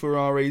on 2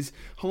 Ferraris,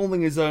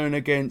 holding his own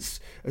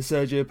against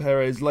Sergio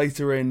Perez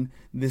later in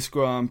this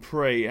Grand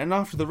Prix. And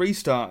after the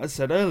restart, as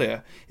said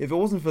earlier, if it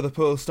wasn't for the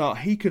poor start,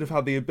 he could have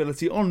had the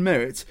ability on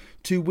merit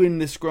to win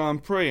this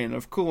Grand Prix. And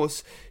of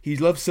course, he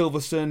loves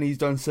Silverstone, he's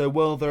done so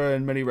well there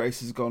in many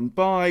races gone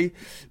by.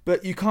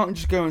 But you can't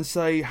just go and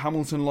say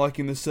Hamilton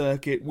liking the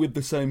circuit with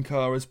the same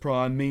car as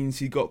Prime means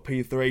he got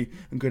P3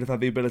 and could have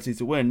had the ability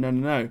to win.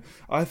 No.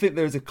 I think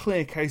there is a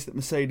clear case that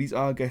Mercedes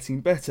are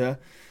getting better.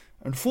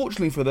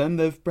 Unfortunately for them,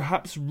 they're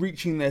perhaps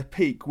reaching their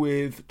peak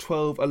with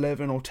 12,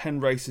 11 or 10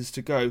 races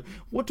to go.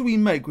 What do we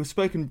make? We've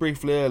spoken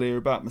briefly earlier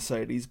about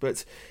Mercedes,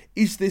 but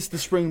is this the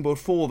springboard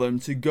for them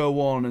to go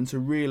on and to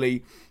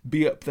really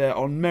be up there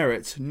on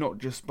merit, not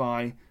just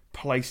by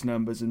place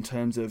numbers in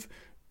terms of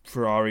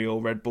Ferrari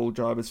or Red Bull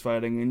drivers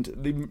failing and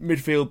the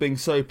midfield being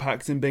so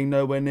packed and being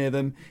nowhere near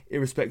them,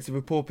 irrespective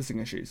of porpoising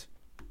issues?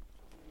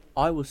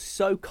 I was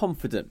so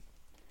confident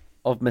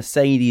of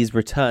Mercedes'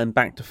 return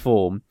back to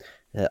form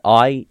that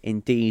I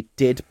indeed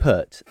did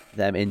put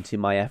them into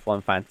my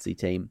F1 fantasy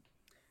team.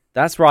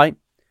 That's right,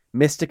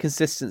 Mr.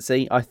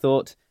 Consistency. I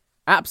thought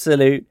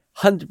absolute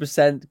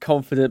 100%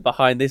 confident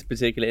behind this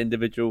particular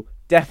individual.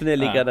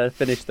 Definitely going to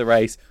finish the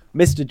race.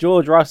 Mr.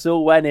 George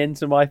Russell went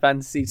into my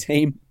fantasy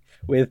team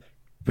with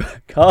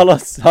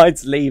Carlos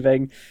Sainz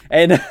leaving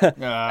in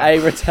a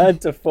return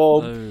to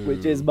form,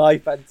 which is my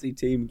fantasy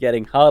team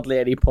getting hardly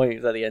any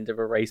points at the end of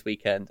a race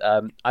weekend.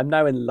 I'm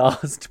now in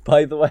last,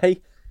 by the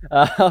way.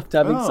 After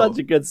having such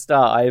a good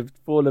start, I have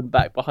fallen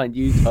back behind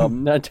you, Tom.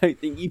 And I don't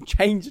think you've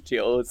changed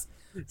yours.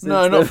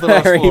 No, not for the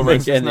last 4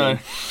 races, no.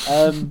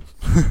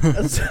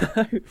 So,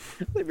 I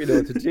don't really know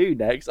what to do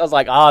next. I was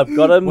like, I've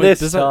got him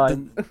this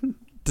time.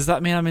 Does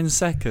that mean I'm in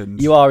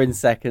second? You are in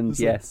second,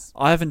 yes.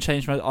 I haven't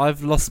changed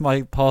I've lost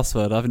my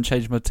password. I haven't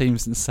changed my team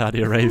since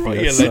Saudi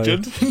Arabia. You're a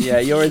legend. Yeah,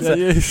 you're in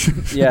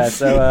second. Yeah,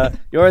 so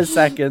you're in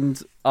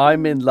second.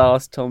 I'm in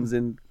last. Tom's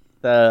in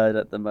third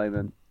at the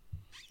moment.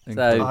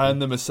 So I am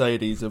the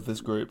Mercedes of this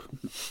group.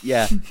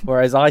 Yeah,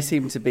 whereas I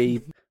seem to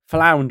be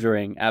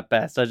floundering at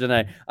best. I don't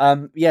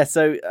know.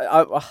 So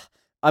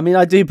I mean,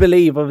 I do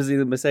believe obviously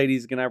that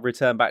Mercedes is going to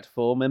return back to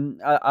form,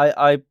 and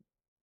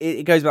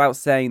it goes without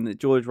saying that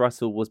George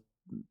Russell was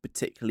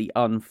particularly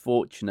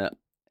unfortunate.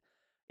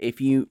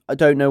 I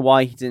don't know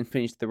why he didn't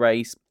finish the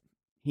race.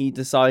 He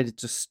decided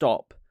to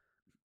stop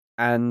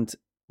and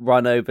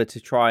run over to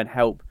try and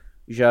help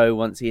Zhou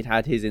once he had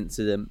had his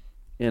incident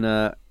in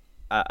a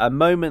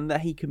moment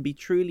that he can be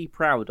truly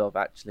proud of,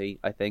 actually,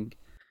 I think,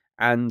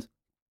 and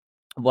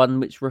one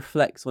which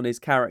reflects on his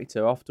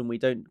character. Often we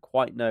don't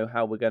quite know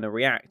how we're going to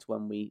react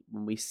when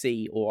we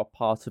see or are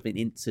part of an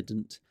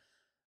incident.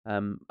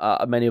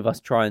 Many of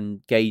us try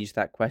and gauge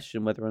that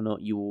question, whether or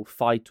not you will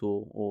fight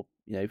or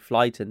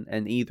flight,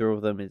 and either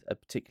of them are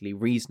particularly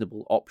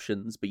reasonable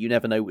options, but you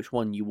never know which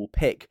one you will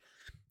pick.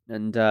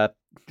 And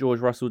George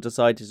Russell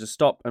decided to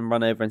stop and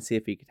run over and see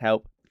if he could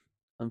help.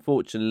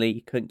 Unfortunately,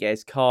 he couldn't get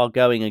his car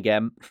going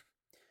again,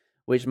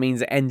 which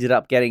means it ended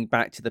up getting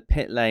back to the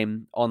pit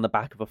lane on the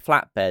back of a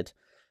flatbed.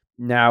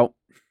 Now,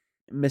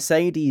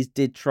 Mercedes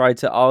did try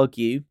to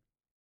argue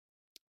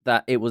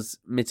that it was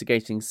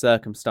mitigating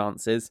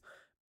circumstances,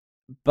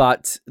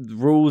 but the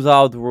rules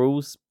are the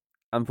rules,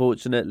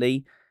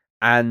 unfortunately,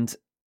 and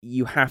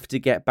you have to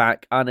get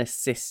back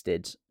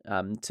unassisted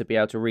to be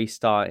able to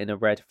restart in a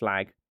red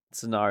flag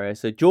scenario.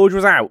 So George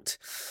was out,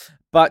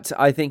 but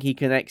I think he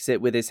can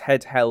exit with his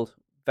head held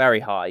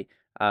very high,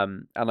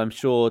 and I'm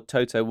sure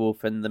Toto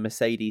Wolff and the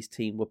Mercedes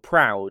team were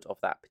proud of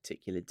that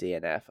particular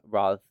DNF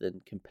rather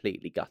than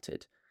completely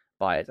gutted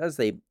by it, as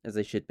they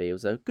should be. It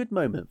was a good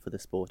moment for the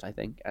sport, I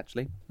think,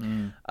 actually,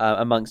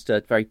 amongst a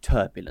very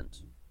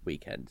turbulent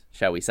weekend,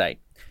 shall we say.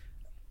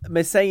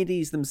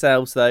 Mercedes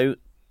themselves, though,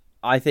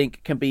 I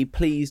think can be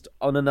pleased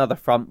on another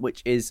front,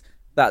 which is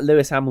that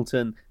Lewis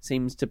Hamilton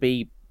seems to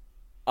be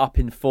up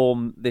in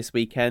form this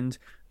weekend.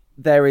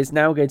 There is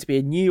now going to be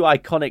a new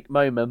iconic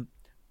moment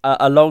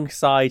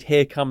alongside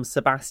 "Here Comes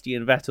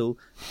Sebastian Vettel"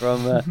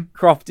 from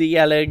Crofty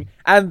yelling,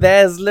 "And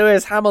there's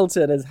Lewis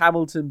Hamilton," as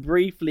Hamilton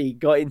briefly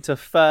got into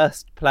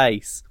first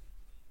place.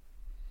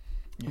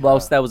 Yeah.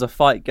 Whilst there was a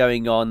fight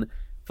going on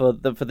for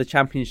the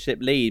championship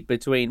lead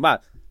between,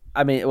 that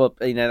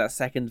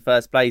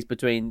first place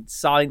between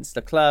Sainz,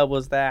 Leclerc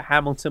was there,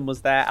 Hamilton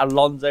was there,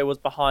 Alonso was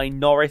behind,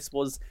 Norris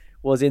was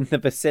in the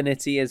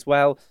vicinity as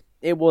well.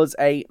 It was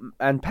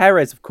and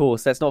Perez, of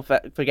course. Let's not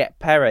forget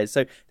Perez.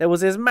 So there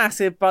was this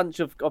massive bunch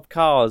of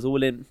cars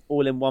all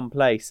in one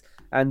place,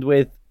 and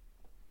with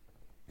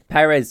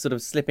Perez sort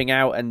of slipping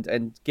out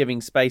and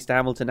giving space to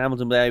Hamilton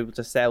was able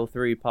to sail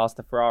through past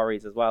the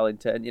Ferraris as well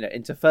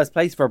into first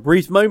place for a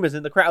brief moment,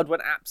 and the crowd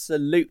went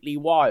absolutely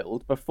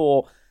wild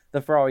before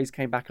the Ferraris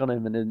came back on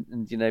him,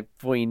 and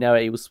before you know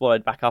it, he was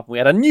swallowed back up, and we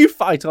had a new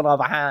fight on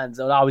our hands,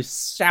 and I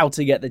was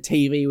shouting at the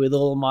TV with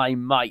all my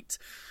might.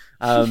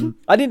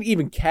 I didn't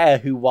even care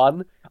who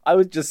won. I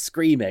was just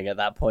screaming at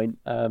that point.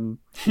 I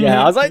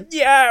was like,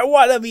 yeah,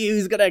 one of you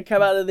is going to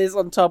come out of this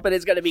on top and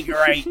it's going to be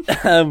great.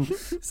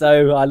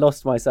 So I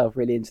lost myself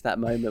really into that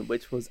moment,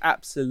 which was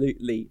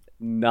absolutely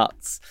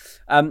nuts.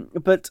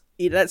 But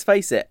let's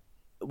face it,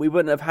 we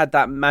wouldn't have had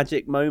that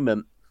magic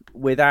moment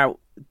without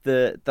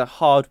the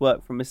hard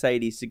work from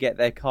Mercedes to get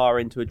their car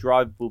into a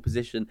drivable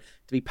position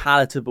to be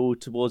palatable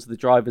towards the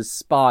drivers'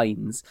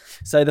 spines.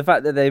 So the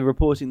fact that they're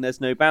reporting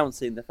there's no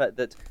bouncing, the fact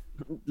that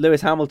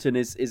Lewis Hamilton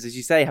is as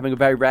you say, having a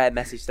very rare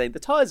message saying the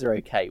tyres are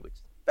okay, which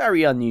is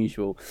very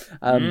unusual.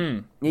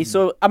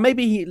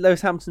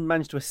 Lewis Hamilton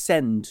managed to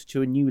ascend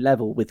to a new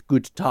level with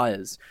good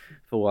tyres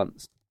for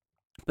once.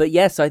 But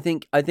yes, I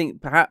think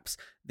perhaps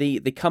the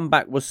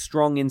comeback was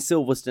strong in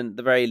Silverstone at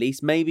the very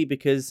least, maybe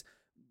because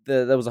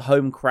there was a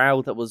home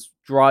crowd that was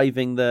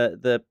driving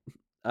the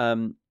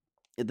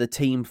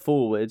team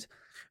forward,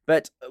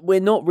 but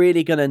we're not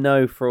really going to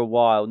know for a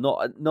while.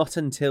 Not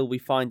until we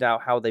find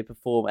out how they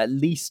perform, at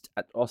least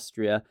at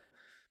Austria.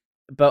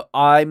 But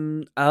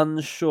I'm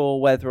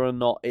unsure whether or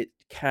not it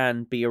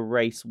can be a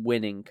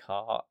race-winning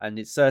car, and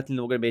it's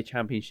certainly not going to be a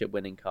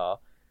championship-winning car.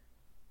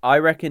 I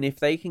reckon if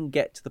they can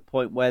get to the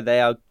point where they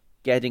are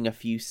getting a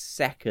few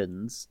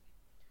seconds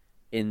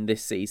in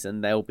this season,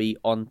 they'll be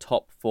on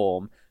top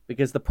form.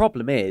 Because the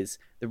problem is,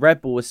 the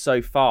Red Bull is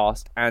so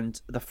fast,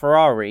 and the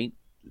Ferrari,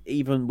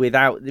 even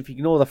without, if you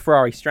ignore the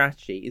Ferrari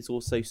strategy, is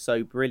also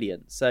so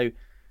brilliant. So,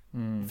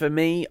 for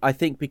me, I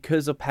think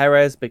because of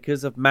Perez,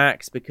 because of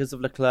Max, because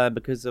of Leclerc,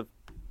 because of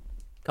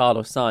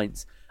Carlos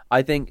Sainz,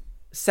 I think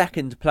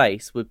second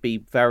place would be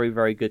very,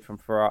 very good from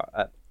Ferrari.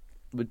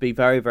 Would be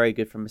very, very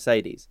good from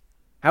Mercedes.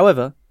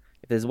 However,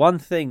 if there's one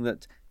thing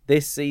that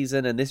this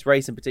season and this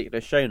race in particular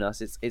has shown us,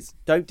 it's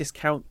don't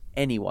discount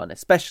anyone,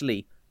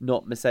 especially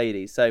not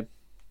Mercedes. So,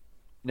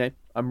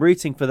 I'm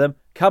rooting for them.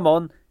 Come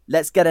on,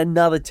 let's get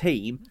another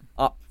team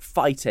up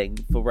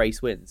fighting for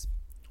race wins.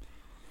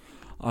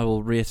 I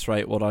will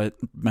reiterate what I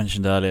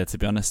mentioned earlier, to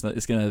be honest. That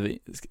it's going to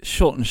be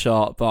short and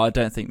sharp, but I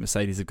don't think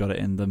Mercedes have got it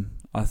in them.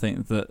 I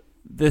think that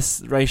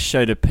this race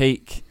showed a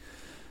peak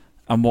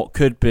and what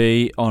could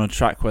be on a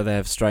track where they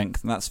have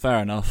strength, and that's fair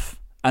enough.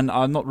 And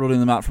I'm not ruling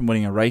them out from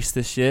winning a race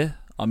this year.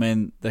 I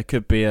mean, there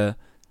could be an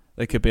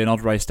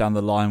odd race down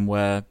the line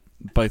where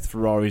both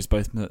Ferraris,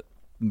 both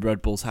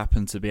Red Bulls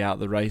happen to be out of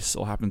the race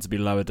or happen to be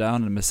lower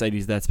down, and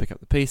Mercedes there to pick up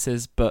the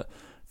pieces. But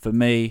for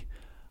me,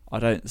 I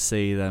don't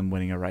see them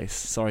winning a race.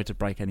 Sorry to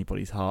break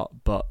anybody's heart,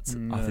 but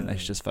no. I think they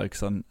should just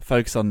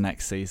focus on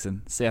next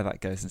season. See how that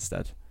goes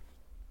instead.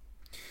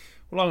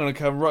 Well, I'm going to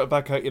come right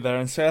back at you there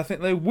and say I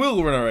think they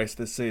will win a race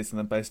this season,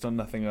 and based on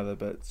nothing other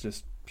but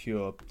just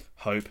pure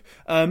hope.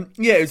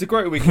 It was a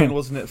great weekend,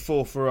 wasn't it,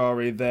 for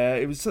Ferrari there.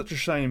 It was such a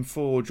shame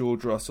for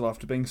George Russell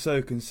after being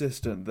so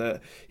consistent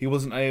that he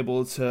wasn't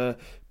able to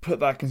put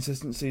that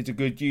consistency to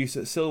good use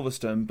at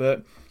Silverstone.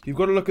 But you've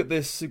got to look at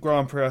this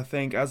Grand Prix, I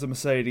think, as a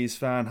Mercedes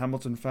fan,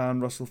 Hamilton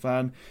fan, Russell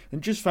fan,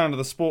 and just fan of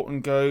the sport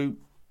and go,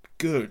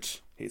 good.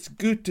 It's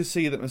good to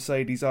see that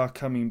Mercedes are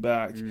coming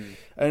back.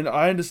 And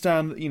I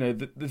understand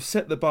that, they've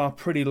set the bar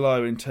pretty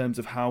low in terms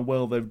of how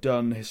well they've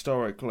done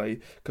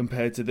historically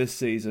compared to this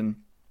season.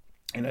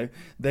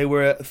 They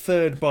were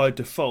third by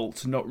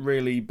default, not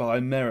really by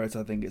merit,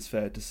 I think it's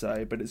fair to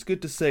say. But it's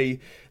good to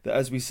see that,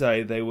 as we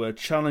say, they were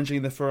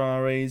challenging the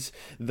Ferraris,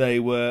 they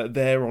were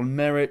there on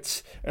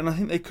merit, and I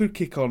think they could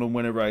kick on and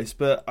win a race.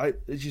 But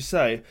as you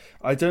say,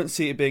 I don't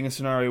see it being a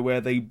scenario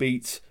where they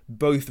beat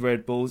both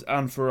Red Bulls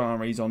and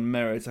Ferraris on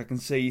merit. I can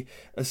see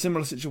a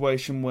similar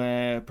situation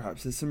where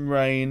perhaps there's some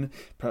rain,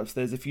 perhaps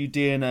there's a few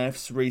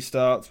DNFs,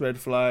 restarts, red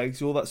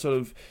flags, all that sort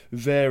of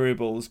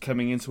variables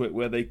coming into it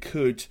where they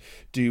could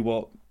do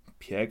what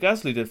Pierre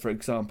Gasly did, for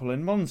example,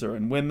 in Monza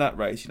and win that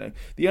race.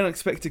 The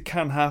unexpected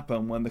can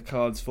happen when the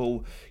cards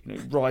fall,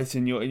 right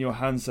in your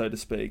hands, so to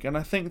speak. And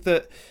I think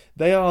that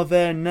they are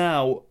there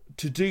now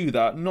to do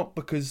that, not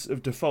because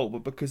of default,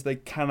 but because they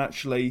can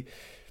actually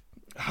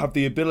have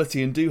the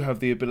ability, and do have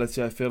the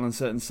ability, I feel, in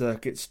certain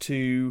circuits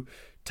to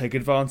take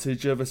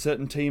advantage of a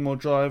certain team or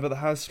driver that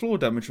has floor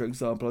damage, for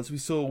example, as we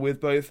saw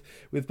with both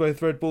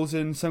Red Bulls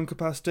in some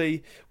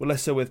capacity. Well,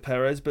 less so with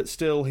Perez, but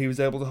still he was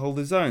able to hold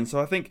his own.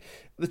 So I think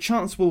the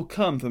chance will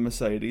come for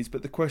Mercedes,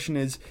 but the question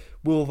is,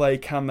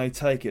 can they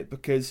take it?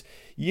 Because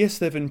yes,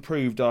 they've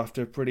improved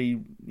after a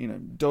pretty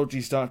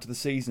dodgy start to the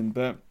season,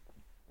 but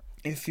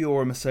if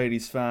you're a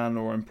Mercedes fan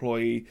or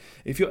employee,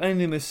 if you're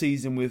ending the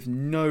season with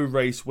no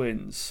race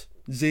wins,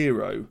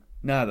 zero,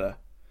 nada,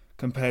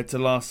 compared to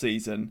last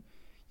season,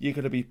 you're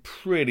going to be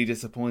pretty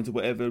disappointed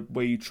whatever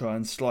way you try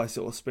and slice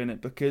it or spin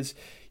it. Because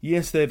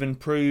yes, they've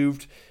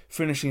improved,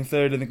 finishing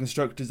third in the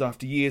Constructors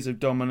after years of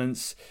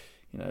dominance.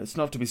 It's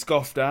not to be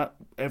scoffed at.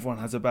 Everyone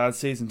has a bad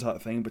season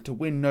type thing, but to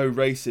win no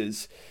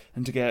races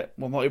and to get,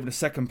 not even a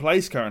second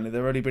place currently,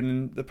 they've already been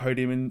in the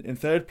podium in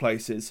third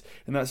places,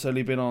 and that's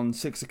only been on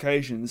 6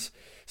 occasions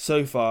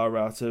so far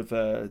out of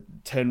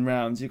 10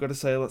 rounds. You've got to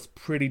say that's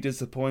pretty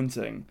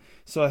disappointing.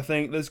 So I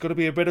think there's got to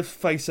be a bit of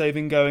face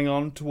saving going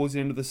on towards the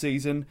end of the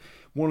season.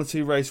 1 or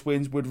 2 race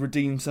wins would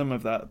redeem some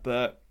of that,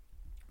 but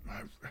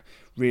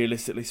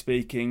realistically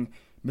speaking,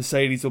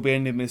 Mercedes will be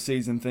ending this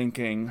season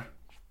thinking,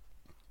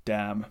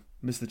 damn,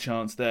 missed the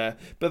chance there.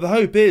 But the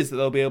hope is that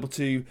they'll be able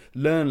to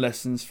learn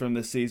lessons from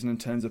this season in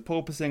terms of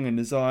porpoising and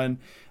design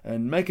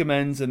and make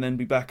amends, and then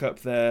be back up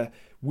there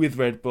with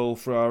Red Bull,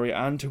 Ferrari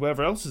and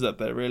whoever else is up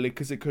there, really,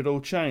 because it could all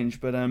change.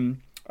 But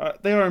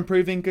they are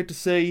improving, good to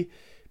see,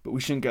 but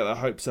we shouldn't get our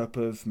hopes up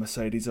of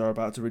Mercedes are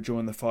about to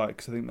rejoin the fight,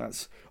 because I think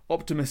that's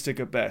optimistic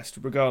at best,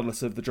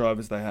 regardless of the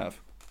drivers they have.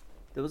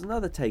 There was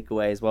another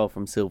takeaway as well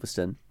from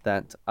Silverstone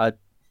that I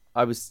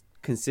was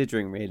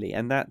considering, really,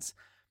 and that's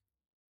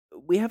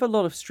we have a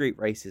lot of street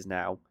races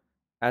now,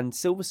 and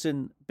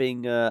Silverstone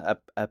being a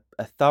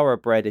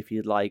thoroughbred, if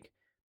you'd like,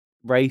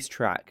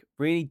 racetrack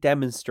really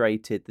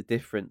demonstrated the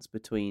difference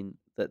between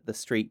the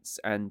streets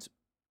and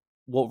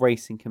what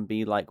racing can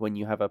be like when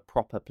you have a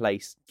proper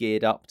place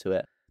geared up to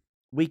it.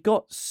 We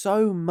got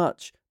so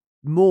much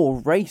more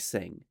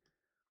racing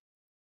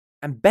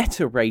and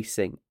better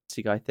racing,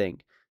 I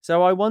think.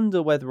 So I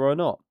wonder whether or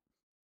not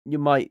you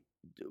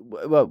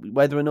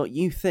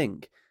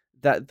think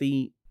that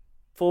the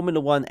Formula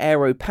One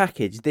aero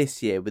package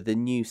this year with the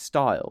new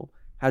style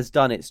has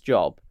done its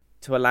job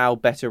to allow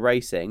better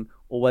racing,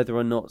 or whether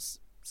or not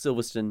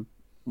Silverstone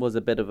was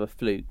a bit of a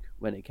fluke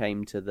when it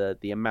came to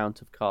the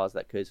amount of cars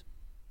that could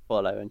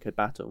follow and could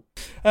battle.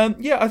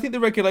 Yeah, I think the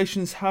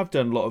regulations have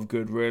done a lot of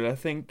good, really. I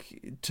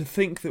think to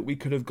think that we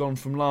could have gone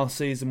from last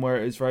season, where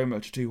it is very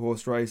much a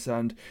two-horse race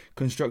and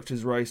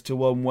constructors' race, to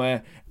one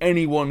where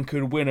anyone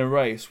could win a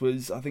race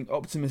was, I think,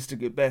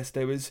 optimistic at best.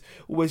 There was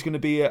always going to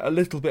be a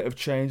little bit of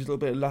change, a little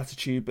bit of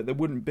latitude, but there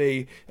wouldn't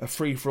be a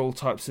free-for-all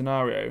type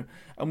scenario.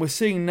 And we're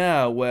seeing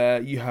now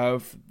where you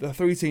have the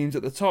three teams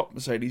at the top,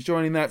 Mercedes,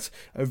 joining that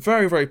a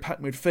very, very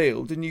packed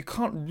midfield, and you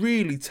can't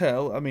really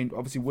tell. I mean,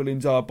 obviously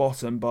Williams are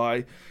bottom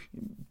by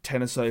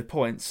 10 or so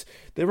points.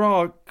 There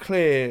are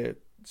clear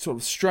sort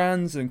of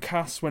strands and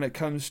casts when it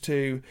comes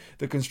to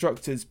the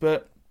constructors,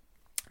 but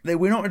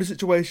we're not in a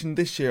situation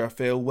this year, I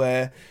feel,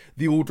 where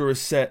the order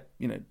is set,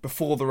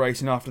 before the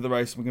race and after the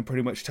race, and we can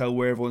pretty much tell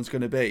where everyone's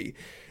going to be.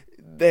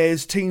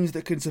 There's teams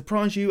that can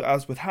surprise you,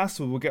 as with Haas,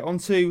 we'll get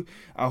onto,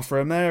 Alfa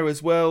Romeo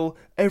as well.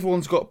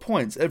 Everyone's got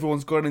points.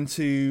 Everyone's gone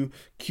into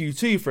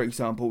Q2, for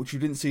example, which you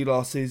didn't see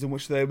last season,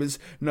 which there was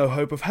no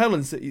hope of hell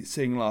in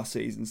seeing last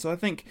season. So I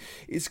think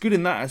it's good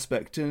in that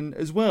aspect, and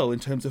as well in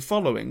terms of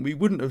following. We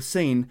wouldn't have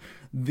seen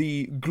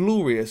the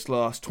glorious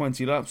last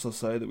 20 laps or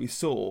so that we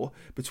saw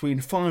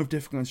between 5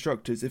 different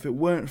constructors if it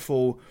weren't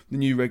for the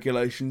new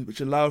regulations, which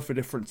allowed for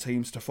different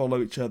teams to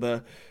follow each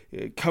other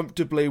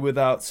comfortably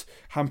without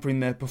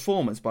hampering their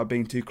performance by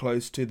being too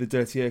close to the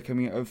dirty air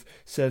coming out of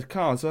said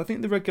cars. So I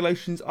think the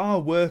regulations are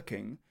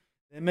working.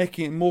 They're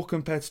making it more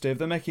competitive.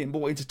 They're making it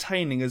more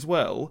entertaining as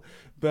well.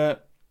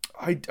 But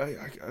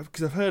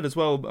because I've heard as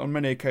well on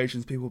many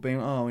occasions people being,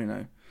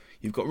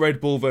 you've got Red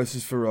Bull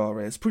versus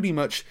Ferrari. It's pretty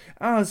much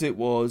as it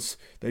was.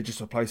 They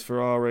just replaced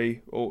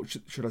Ferrari, or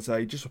should I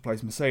say, just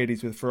replaced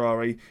Mercedes with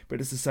Ferrari,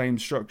 but it's the same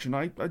structure. And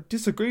I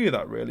disagree with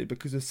that, really,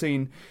 because I've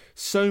seen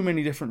so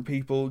many different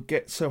people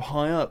get so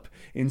high up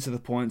into the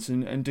points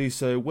and do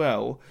so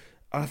well.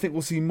 And I think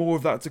we'll see more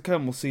of that to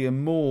come. We'll see a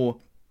more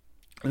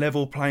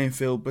level playing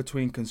field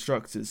between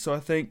constructors. So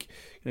I think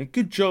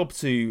good job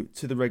to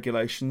the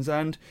regulations,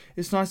 and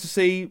it's nice to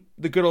see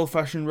the good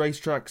old-fashioned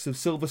racetracks of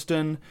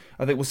Silverstone.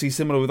 I think we'll see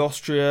similar with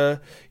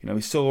Austria. We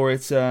saw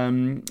it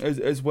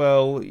as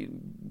well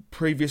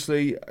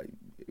previously.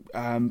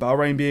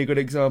 Bahrain being a good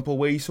example,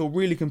 where you saw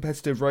really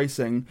competitive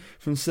racing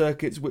from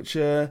circuits which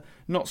are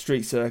not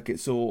street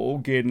circuits or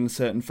geared in a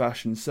certain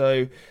fashion.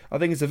 So I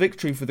think it's a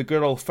victory for the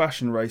good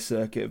old-fashioned race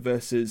circuit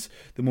versus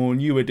the more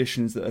new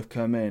additions that have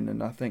come in.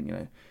 And I think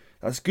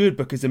that's good,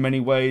 because in many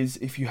ways,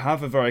 if you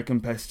have a very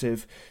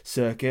competitive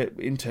circuit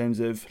in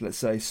terms of, let's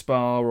say,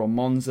 Spa or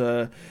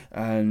Monza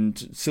and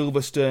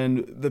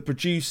Silverstone, that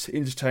produce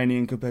entertaining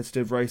and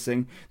competitive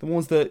racing, the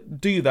ones that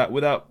do that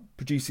without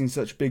producing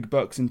such big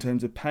bucks in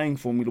terms of paying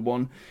Formula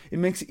One, it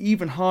makes it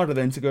even harder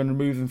then to go and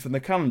remove them from the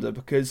calendar,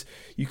 because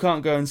you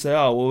can't go and say,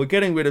 we're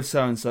getting rid of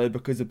so-and-so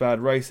because of bad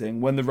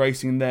racing, when the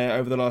racing there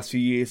over the last few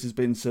years has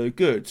been so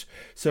good.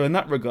 So in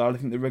that regard, I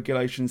think the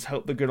regulations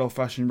help the good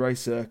old-fashioned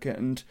race circuit,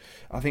 and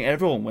I think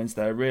everyone wins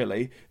there,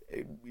 really.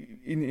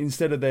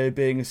 Instead of there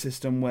being a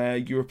system where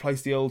you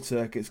replace the old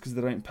circuits because they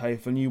don't pay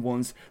for new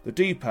ones that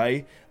do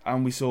pay,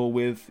 and we saw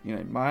with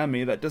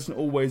Miami that doesn't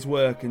always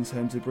work in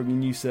terms of bringing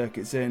new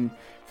circuits in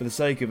for the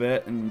sake of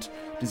it and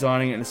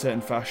designing it in a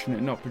certain fashion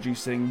and not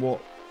producing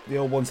what the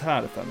old ones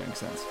had, if that makes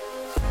sense.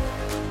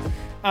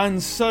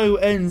 And so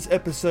ends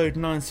episode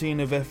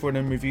 19 of F1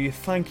 in Review.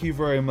 Thank you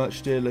very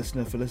much, dear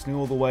listener, for listening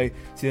all the way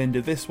to the end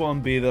of this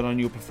one, be that on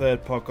your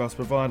preferred podcast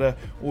provider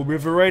or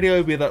River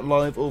Radio, be that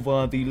live or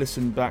via the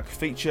Listen Back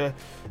feature.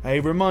 A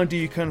reminder,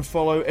 you can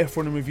follow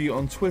F1 in Review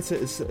on Twitter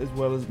as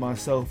well as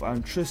myself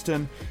and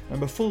Tristan. And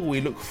before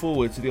we look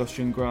forward to the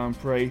Austrian Grand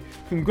Prix,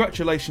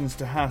 congratulations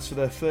to Haas for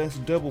their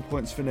first double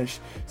points finish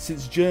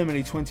since Germany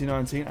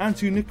 2019, and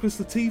to Nicholas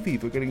Latifi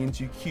for getting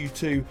into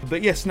Q2.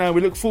 But yes, now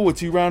we look forward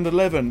to round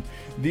 11.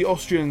 the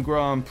Austrian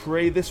Grand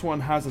Prix. This one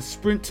has a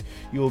sprint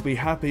you'll be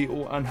happy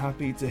or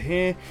unhappy to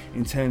hear.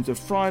 In terms of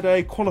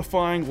Friday,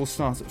 qualifying will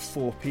start at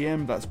 4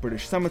 p.m, that's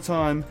British Summer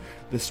Time.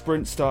 The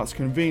sprint starts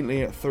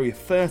conveniently at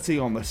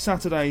 3:30 on the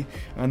Saturday,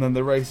 and then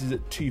the race is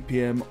at 2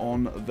 p.m.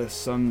 on the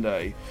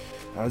Sunday.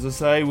 As I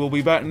say, we'll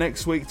be back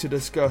next week to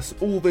discuss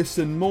all this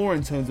and more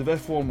in terms of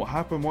F1, what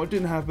happened, what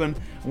didn't happen,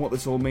 and what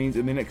this all means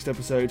in the next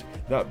episode,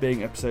 that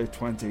being episode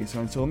 20. So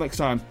until next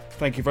time,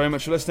 thank you very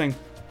much for listening,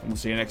 and we'll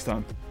see you next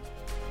time.